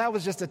saying, well, that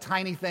was just a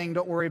tiny thing.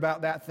 Don't worry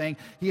about that thing.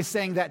 He is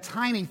saying that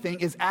tiny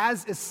thing is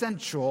as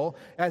essential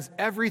as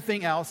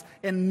everything else,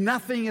 and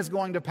nothing is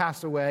going to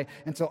pass away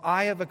until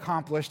I have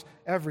accomplished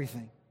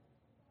everything.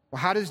 Well,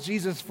 how does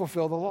Jesus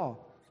fulfill the law?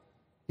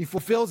 He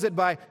fulfills it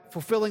by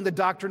fulfilling the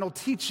doctrinal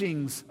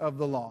teachings of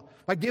the law,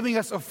 by giving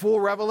us a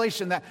full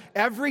revelation that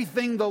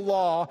everything the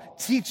law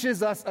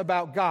teaches us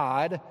about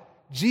God,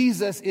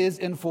 Jesus is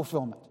in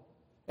fulfillment.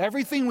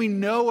 Everything we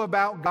know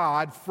about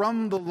God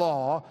from the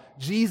law,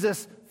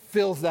 Jesus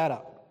fills that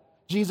up.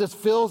 Jesus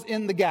fills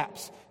in the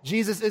gaps.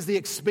 Jesus is the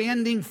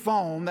expanding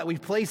foam that we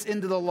place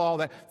into the law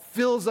that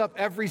fills up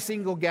every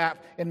single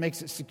gap and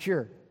makes it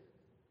secure.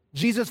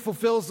 Jesus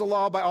fulfills the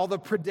law by all the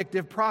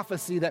predictive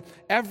prophecy that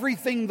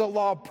everything the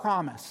law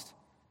promised,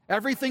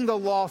 everything the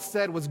law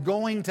said was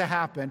going to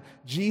happen,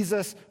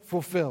 Jesus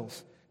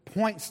fulfills,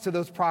 points to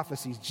those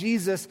prophecies.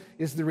 Jesus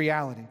is the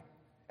reality.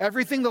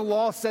 Everything the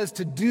law says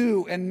to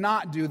do and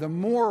not do, the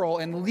moral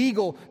and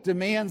legal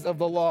demands of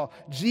the law,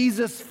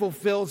 Jesus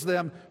fulfills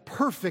them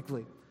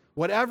perfectly.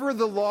 Whatever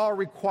the law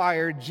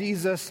required,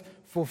 Jesus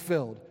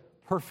fulfilled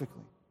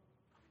perfectly.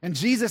 And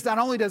Jesus not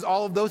only does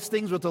all of those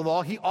things with the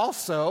law, he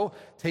also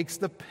takes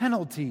the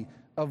penalty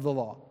of the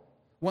law.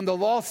 When the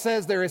law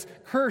says there is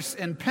curse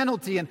and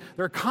penalty and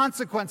there are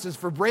consequences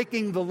for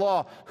breaking the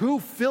law, who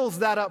fills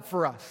that up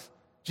for us?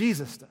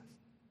 Jesus does.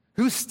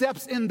 Who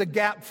steps in the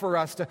gap for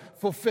us to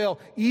fulfill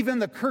even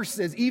the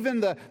curses, even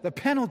the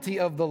penalty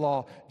of the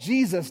law?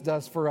 Jesus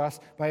does for us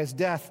by his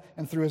death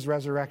and through his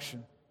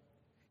resurrection.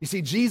 You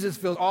see, Jesus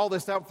fills all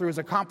this out through his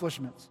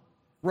accomplishments.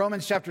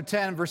 Romans chapter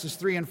 10, verses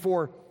 3 and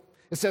 4.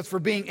 It says, for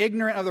being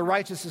ignorant of the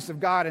righteousness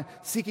of God and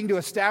seeking to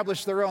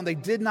establish their own, they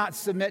did not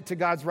submit to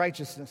God's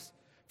righteousness.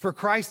 For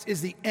Christ is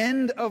the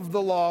end of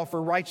the law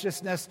for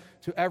righteousness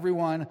to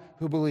everyone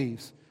who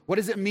believes. What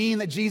does it mean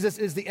that Jesus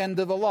is the end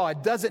of the law?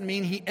 It doesn't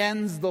mean he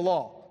ends the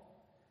law.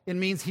 It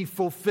means he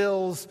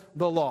fulfills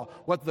the law.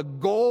 What the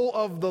goal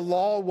of the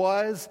law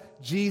was,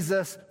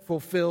 Jesus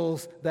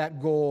fulfills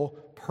that goal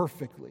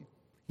perfectly.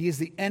 He is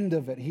the end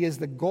of it. He is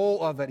the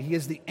goal of it. He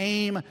is the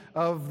aim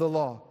of the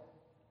law.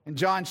 In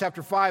John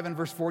chapter 5 and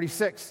verse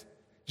 46,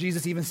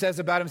 Jesus even says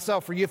about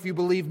himself, for if you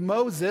believe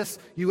Moses,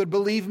 you would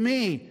believe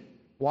me.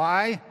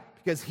 Why?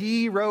 Because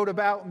he wrote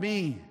about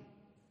me.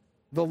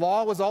 The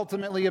law was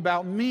ultimately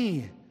about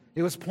me.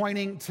 It was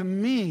pointing to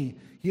me.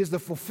 He is the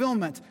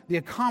fulfillment, the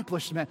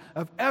accomplishment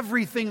of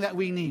everything that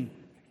we need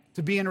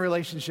to be in a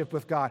relationship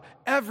with God.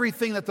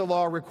 Everything that the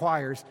law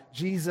requires,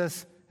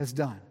 Jesus has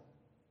done.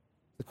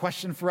 The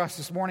question for us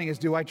this morning is,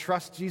 do I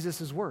trust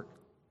Jesus' work?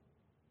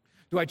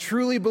 Do I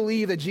truly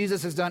believe that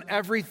Jesus has done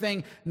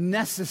everything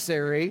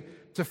necessary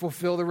to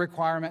fulfill the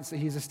requirements that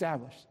he's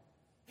established?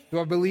 Do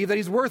I believe that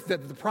he's worth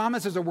it, that the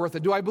promises are worth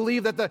it? Do I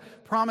believe that the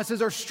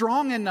promises are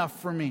strong enough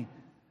for me?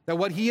 That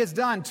what he has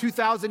done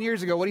 2,000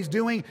 years ago, what he's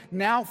doing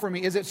now for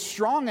me, is it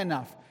strong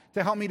enough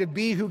to help me to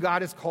be who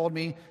God has called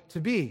me to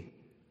be?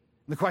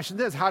 And the question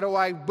is, how do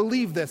I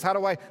believe this? How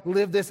do I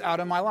live this out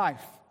in my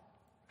life?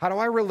 How do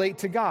I relate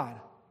to God?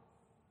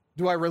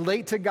 Do I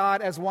relate to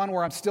God as one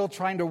where I'm still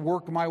trying to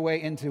work my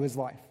way into his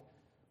life?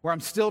 Where I'm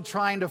still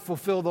trying to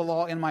fulfill the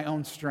law in my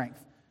own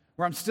strength?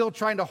 Where I'm still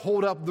trying to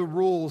hold up the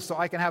rules so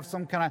I can have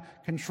some kind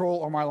of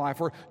control over my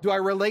life? Or do I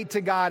relate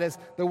to God as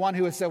the one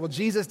who has said, well,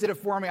 Jesus did it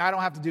for me. I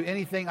don't have to do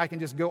anything. I can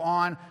just go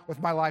on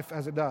with my life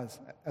as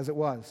it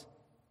was.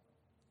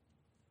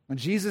 When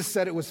Jesus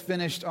said it was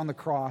finished on the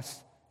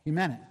cross, he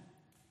meant it.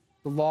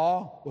 The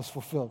law was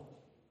fulfilled.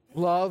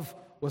 Love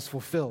was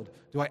fulfilled.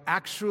 Do I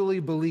actually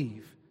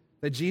believe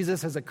that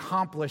Jesus has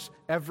accomplished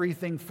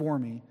everything for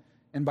me,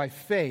 and by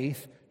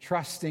faith,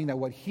 trusting that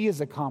what he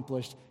has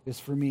accomplished is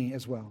for me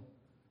as well?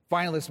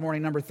 Finally, this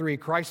morning, number 3,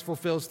 Christ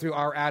fulfills through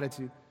our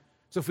attitude.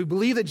 So if we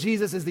believe that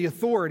Jesus is the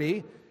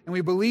authority, and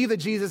we believe that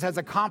Jesus has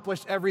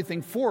accomplished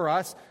everything for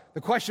us,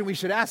 the question we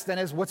should ask then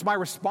is, what's my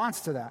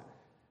response to that?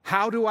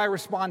 How do I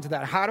respond to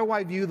that? How do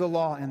I view the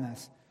law in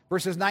this?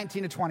 Verses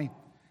 19 to 20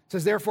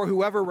 says, therefore,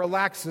 whoever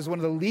relaxes one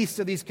of the least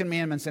of these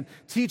commandments and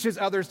teaches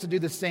others to do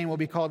the same will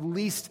be called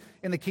least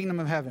in the kingdom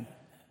of heaven.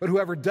 But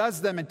whoever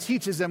does them and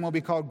teaches them will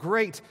be called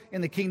great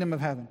in the kingdom of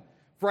heaven.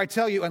 For I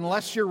tell you,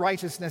 unless your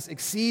righteousness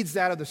exceeds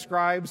that of the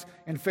scribes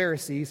and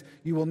Pharisees,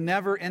 you will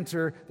never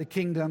enter the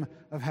kingdom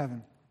of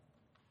heaven.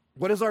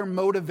 What is our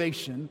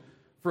motivation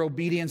for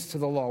obedience to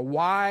the law?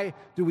 Why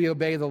do we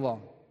obey the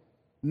law?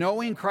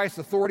 Knowing Christ's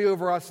authority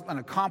over us, an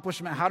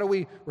accomplishment, how do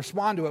we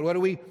respond to it? What do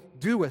we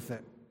do with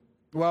it?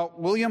 Well,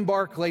 William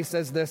Barclay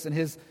says this in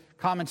his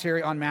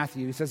commentary on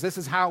Matthew. He says this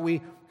is how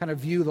we kind of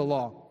view the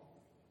law.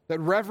 That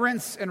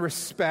reverence and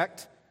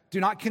respect do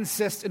not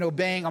consist in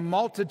obeying a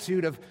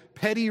multitude of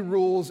petty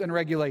rules and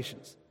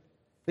regulations.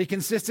 They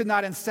consisted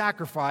not in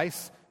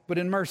sacrifice, but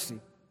in mercy.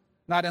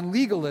 Not in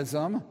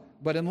legalism,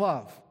 but in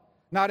love.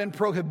 Not in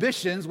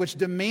prohibitions which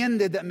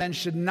demanded that men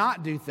should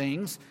not do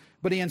things,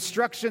 but the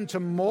instruction to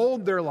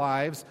mold their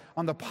lives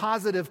on the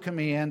positive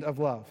command of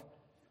love.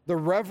 The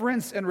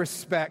reverence and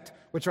respect,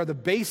 which are the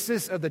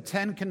basis of the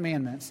 10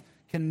 commandments,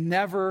 can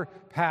never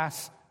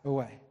pass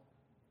away.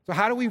 So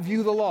how do we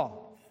view the law?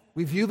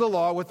 We view the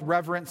law with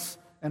reverence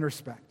and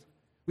respect.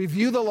 We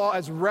view the law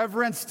as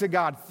reverence to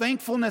God,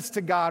 thankfulness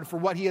to God for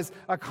what he has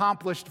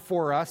accomplished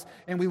for us.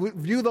 And we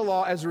view the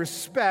law as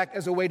respect,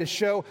 as a way to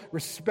show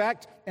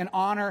respect and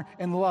honor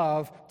and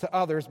love to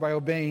others by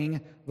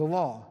obeying the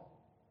law.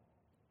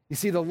 You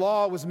see, the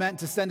law was meant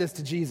to send us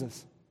to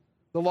Jesus.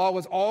 The law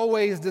was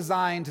always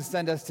designed to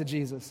send us to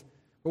Jesus.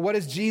 But what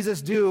does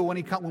Jesus do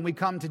when we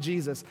come to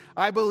Jesus?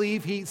 I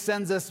believe he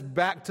sends us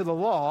back to the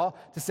law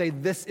to say,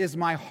 this is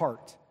my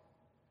heart.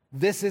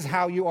 This is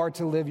how you are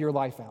to live your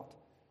life out.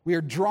 We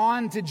are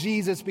drawn to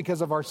Jesus because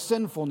of our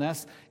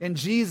sinfulness, and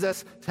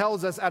Jesus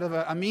tells us out of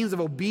a means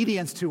of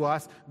obedience to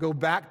us, go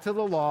back to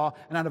the law,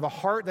 and out of a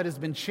heart that has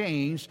been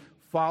changed,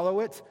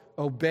 follow it,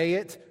 obey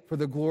it for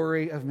the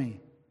glory of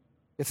me.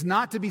 It's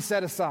not to be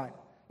set aside.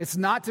 It's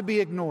not to be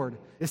ignored.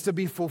 It's to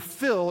be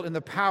fulfilled in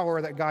the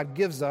power that God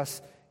gives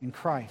us in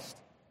Christ.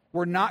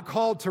 We're not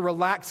called to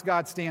relax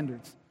God's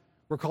standards.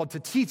 We're called to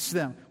teach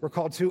them. We're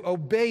called to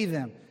obey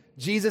them.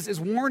 Jesus is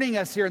warning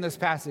us here in this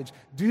passage,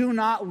 do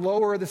not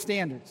lower the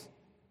standards.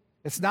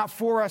 It's not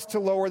for us to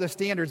lower the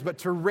standards, but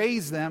to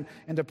raise them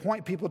and to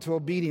point people to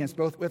obedience,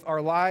 both with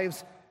our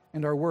lives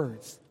and our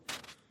words.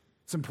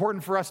 It's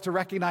important for us to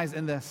recognize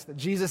in this that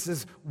Jesus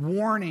is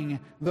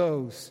warning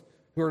those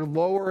who are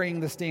lowering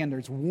the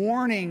standards,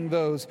 warning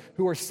those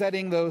who are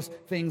setting those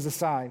things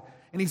aside.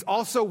 And he's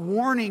also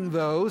warning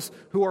those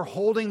who are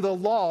holding the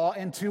law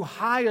in too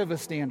high of a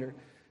standard,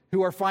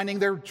 who are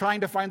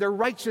trying to find their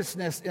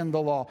righteousness in the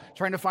law,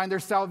 trying to find their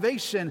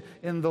salvation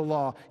in the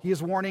law. He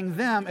is warning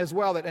them as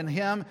well that in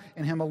him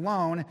and him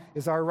alone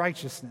is our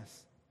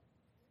righteousness.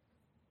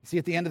 You see,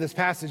 at the end of this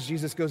passage,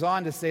 Jesus goes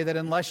on to say that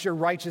unless your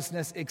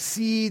righteousness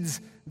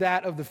exceeds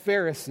that of the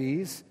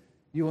Pharisees,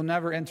 you will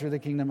never enter the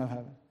kingdom of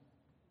heaven.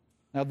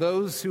 Now,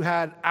 those who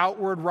had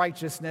outward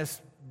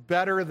righteousness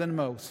better than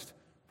most,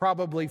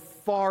 probably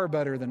far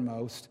better than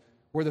most,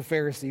 were the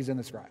Pharisees and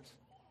the scribes,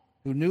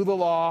 who knew the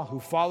law, who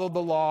followed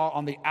the law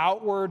on the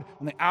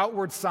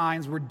outward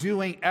signs, were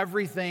doing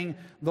everything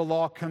the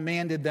law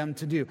commanded them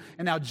to do.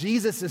 And now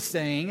Jesus is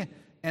saying,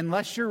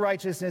 unless your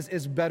righteousness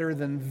is better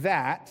than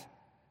that,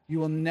 you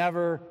will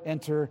never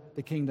enter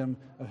the kingdom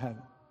of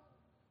heaven.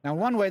 Now, in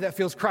one way, that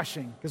feels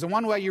crushing, because in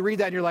one way, you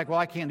read that and you're like, well,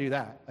 I can't do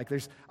that.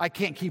 I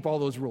can't keep all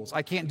those rules.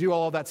 I can't do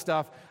all of that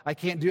stuff. I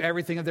can't do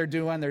everything that they're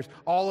doing. There's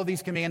all of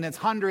these commandments,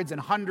 hundreds and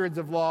hundreds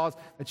of laws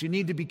that you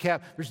need to be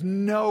kept. There's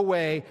no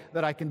way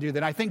that I can do that.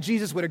 And I think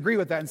Jesus would agree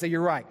with that and say,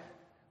 you're right.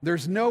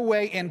 There's no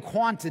way in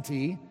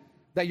quantity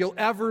that you'll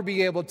ever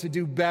be able to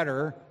do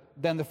better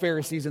than the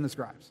Pharisees and the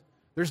scribes.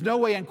 There's no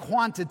way in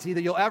quantity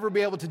that you'll ever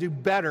be able to do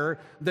better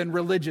than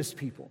religious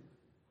people.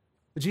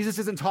 But Jesus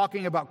isn't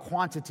talking about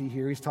quantity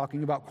here. He's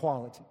talking about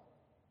quality.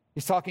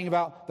 He's talking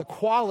about the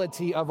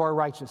quality of our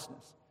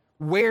righteousness,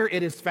 where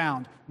it is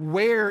found,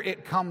 where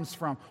it comes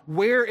from,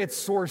 where its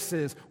source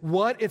is,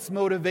 what its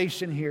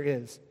motivation here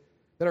is.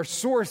 That our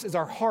source is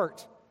our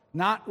heart,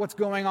 not what's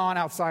going on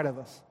outside of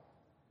us.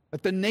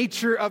 That the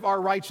nature of our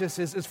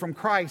righteousness is from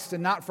Christ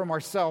and not from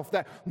ourselves.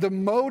 That the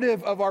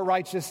motive of our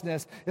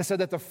righteousness is so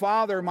that the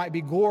Father might be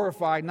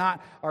glorified,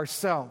 not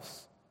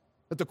ourselves.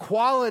 That the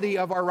quality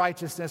of our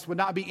righteousness would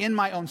not be in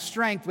my own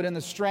strength, but in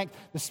the strength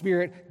the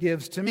Spirit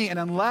gives to me. And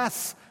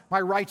unless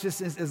my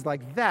righteousness is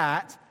like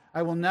that,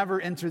 I will never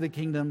enter the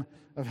kingdom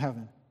of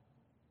heaven.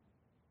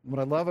 And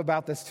what I love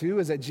about this too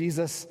is that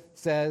Jesus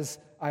says,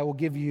 I will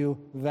give you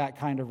that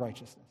kind of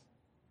righteousness.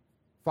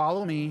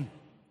 Follow me,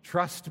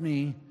 trust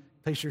me,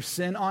 Place your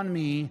sin on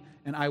me,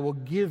 and I will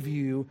give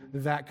you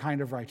that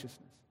kind of righteousness.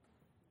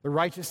 The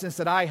righteousness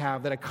that I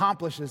have that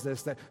accomplishes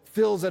this, that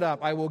fills it up,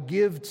 I will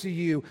give to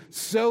you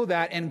so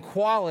that in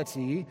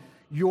quality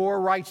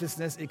your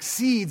righteousness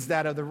exceeds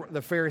that of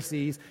the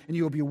Pharisees, and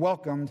you will be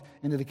welcomed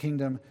into the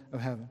kingdom of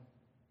heaven.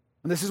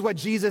 And this is what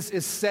Jesus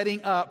is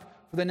setting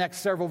up for the next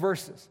several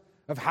verses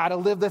of how to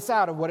live this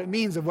out, of what it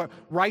means, of what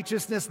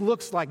righteousness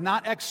looks like,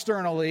 not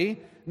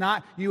externally,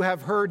 not you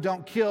have heard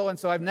don't kill, and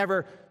so I've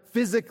never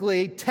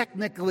physically,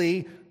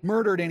 technically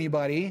murdered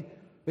anybody,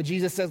 but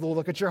Jesus says, well,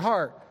 look at your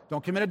heart.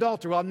 Don't commit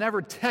adultery. Well, I've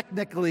never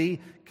technically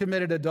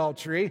committed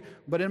adultery,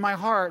 but in my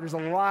heart, there's a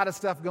lot of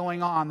stuff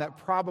going on that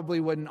probably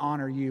wouldn't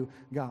honor you,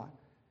 God.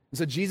 And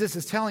so Jesus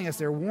is telling us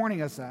there,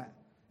 warning us that.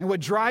 And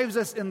what drives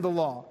us in the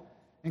law,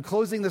 in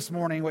closing this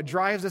morning, what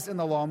drives us in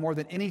the law more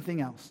than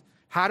anything else,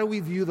 how do we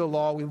view the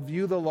law? We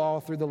view the law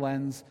through the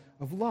lens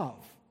of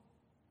love.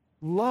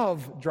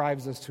 Love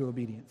drives us to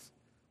obedience.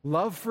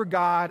 Love for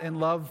God and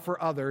love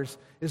for others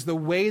is the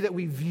way that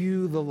we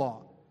view the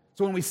law.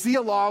 So when we see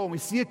a law, when we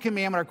see a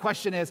commandment, our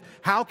question is,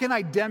 how can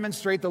I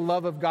demonstrate the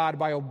love of God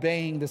by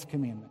obeying this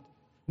commandment?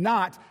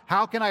 Not,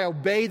 how can I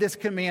obey this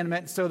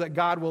commandment so that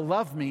God will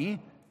love me?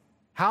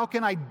 How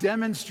can I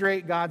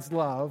demonstrate God's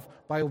love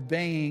by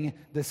obeying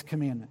this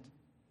commandment?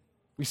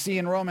 We see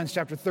in Romans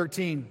chapter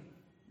 13,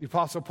 the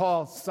Apostle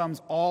Paul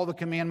sums all the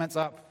commandments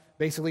up,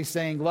 basically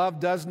saying, love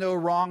does no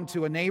wrong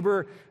to a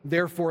neighbor,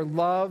 therefore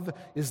love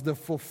is the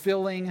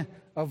fulfilling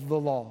of the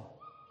law.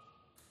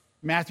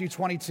 Matthew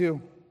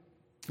 22,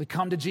 they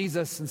come to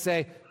Jesus and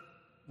say,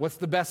 what's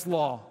the best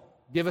law?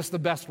 Give us the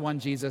best one,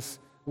 Jesus.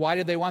 Why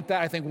did they want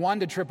that? I think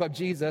one, to trip up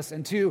Jesus,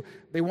 and two,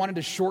 they wanted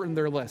to shorten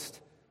their list.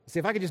 See,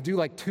 if I could just do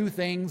like 2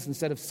 things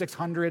instead of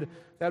 600,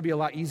 that would be a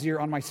lot easier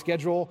on my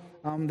schedule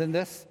than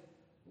this.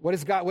 What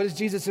is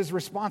Jesus'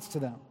 response to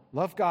them?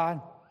 Love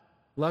God,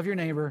 love your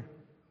neighbor.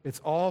 It's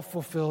all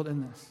fulfilled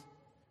in this.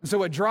 And so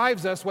what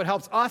drives us, what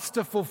helps us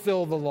to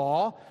fulfill the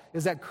law,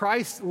 is that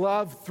Christ's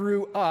love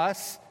through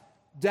us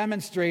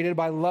demonstrated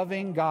by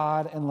loving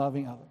God and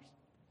loving others.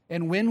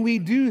 And when we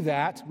do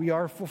that, we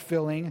are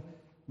fulfilling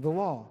the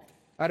law.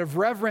 Out of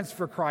reverence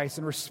for Christ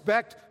and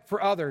respect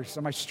for others,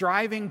 am I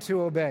striving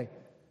to obey?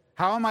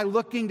 How am I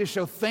looking to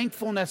show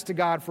thankfulness to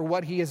God for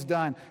what He has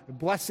done,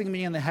 blessing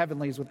me in the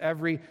heavenlies with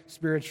every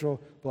spiritual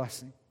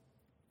blessing?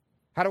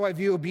 How do I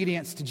view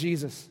obedience to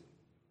Jesus?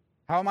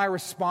 How am I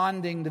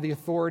responding to the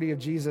authority of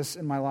Jesus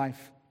in my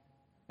life?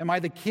 Am I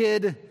the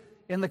kid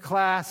in the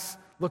class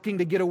looking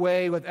to get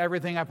away with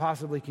everything I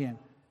possibly can?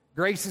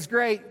 Grace is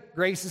great.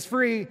 Grace is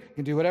free. I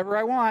can do whatever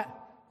I want,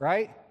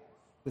 right?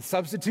 The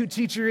substitute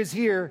teacher is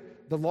here.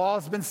 The law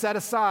has been set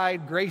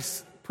aside.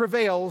 Grace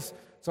prevails,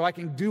 so I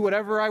can do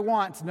whatever I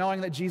want,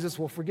 knowing that Jesus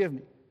will forgive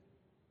me.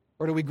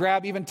 Or do we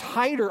grab even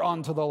tighter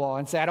onto the law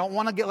and say, I don't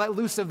want to get let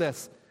loose of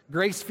this.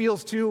 Grace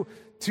feels too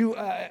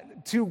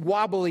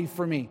wobbly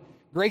for me.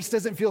 Grace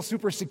doesn't feel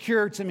super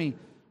secure to me.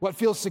 What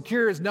feels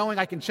secure is knowing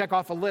I can check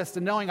off a list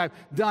and knowing I've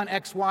done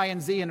X, Y,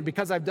 and Z, and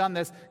because I've done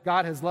this,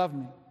 God has loved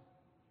me.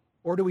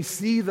 Or do we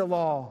see the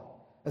law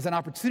as an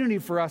opportunity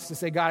for us to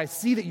say, God, I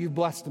see that you've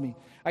blessed me.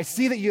 I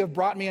see that you have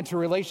brought me into a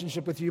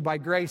relationship with you by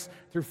grace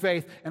through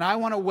faith, and I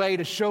want a way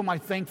to show my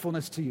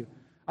thankfulness to you.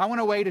 I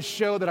want a way to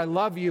show that I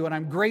love you and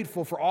I'm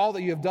grateful for all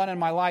that you have done in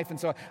my life. And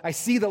so I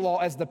see the law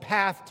as the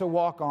path to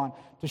walk on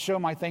to show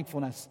my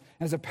thankfulness,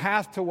 and as a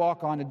path to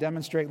walk on to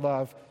demonstrate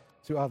love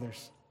to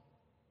others.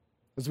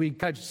 As we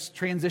kind of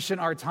transition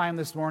our time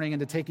this morning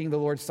into taking the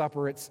Lord's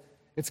Supper, it's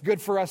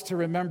good for us to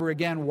remember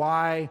again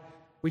why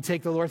we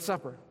take the Lord's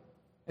Supper,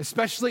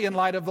 especially in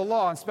light of the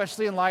law,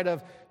 especially in light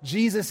of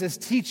Jesus'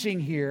 teaching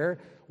here,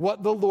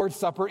 what the Lord's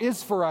Supper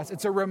is for us.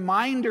 It's a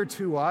reminder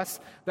to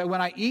us that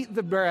when I eat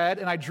the bread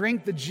and I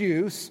drink the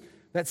juice,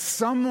 that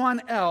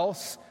someone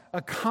else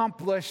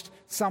accomplished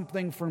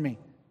something for me.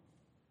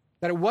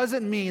 That it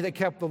wasn't me that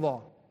kept the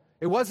law.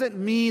 It wasn't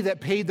me that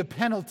paid the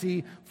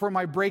penalty for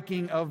my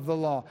breaking of the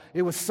law.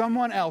 It was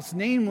someone else.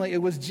 Namely,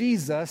 it was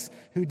Jesus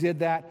who did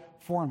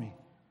that for me.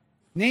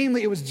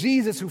 Namely, it was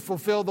Jesus who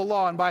fulfilled the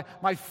law. And by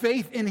my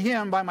faith in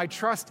Him, by my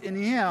trust in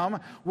Him,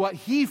 what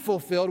He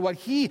fulfilled, what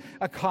He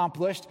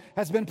accomplished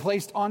has been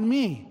placed on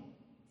me.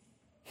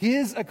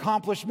 His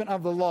accomplishment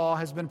of the law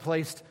has been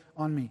placed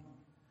on me.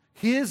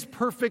 His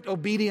perfect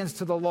obedience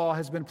to the law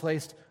has been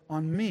placed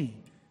on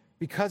me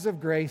because of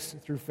grace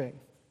through faith.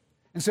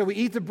 And so we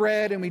eat the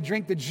bread and we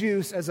drink the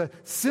juice as a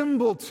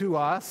symbol to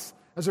us,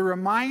 as a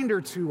reminder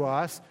to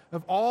us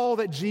of all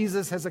that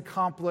Jesus has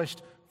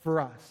accomplished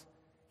for us.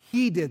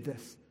 He did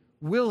this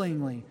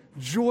willingly,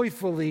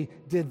 joyfully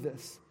did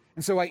this.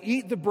 And so I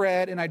eat the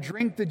bread and I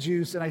drink the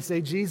juice and I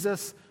say,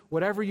 Jesus,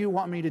 whatever you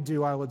want me to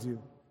do, I will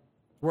do.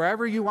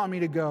 Wherever you want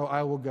me to go,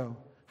 I will go.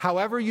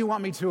 However you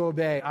want me to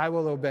obey, I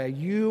will obey.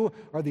 You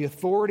are the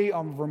authority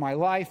over my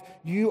life.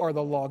 You are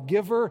the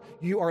lawgiver.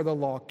 You are the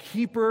law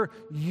keeper.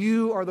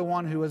 You are the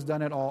one who has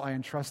done it all. I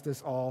entrust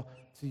this all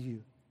to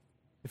you.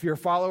 If you're a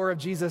follower of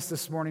Jesus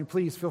this morning,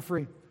 please feel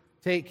free.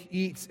 Take,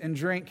 eat, and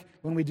drink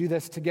when we do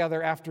this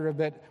together after a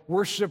bit.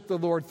 Worship the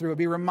Lord through it.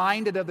 Be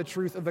reminded of the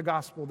truth of the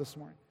gospel this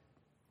morning.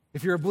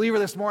 If you're a believer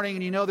this morning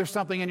and you know there's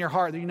something in your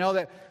heart, that you know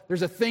that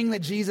there's a thing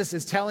that Jesus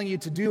is telling you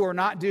to do or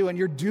not do, and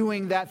you're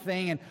doing that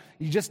thing and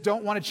you just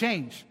don't want to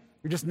change.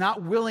 You're just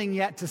not willing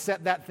yet to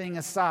set that thing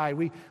aside.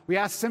 We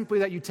ask simply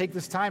that you take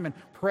this time and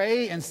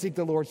pray and seek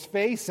the Lord's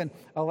face and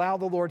allow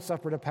the Lord's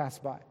Supper to pass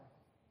by.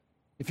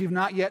 If you've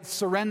not yet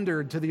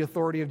surrendered to the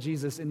authority of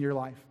Jesus in your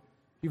life,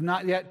 you've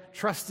not yet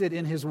trusted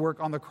in his work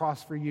on the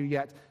cross for you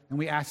yet, and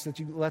we ask that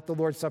you let the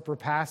Lord's Supper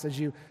pass as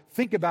you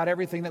think about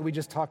everything that we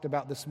just talked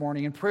about this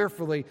morning and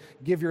prayerfully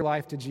give your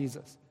life to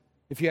Jesus.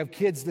 If you have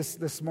kids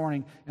this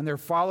morning and they're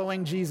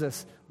following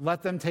Jesus,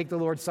 let them take the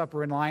Lord's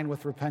Supper in line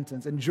with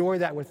repentance. Enjoy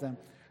that with them.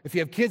 If you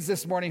have kids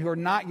this morning who are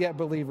not yet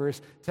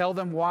believers, tell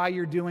them why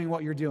you're doing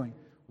what you're doing,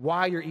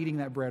 why you're eating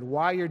that bread,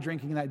 why you're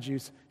drinking that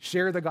juice.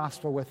 Share the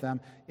gospel with them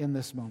in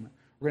this moment.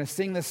 We're going to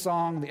sing this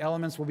song. The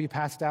elements will be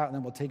passed out, and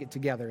then we'll take it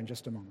together in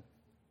just a moment.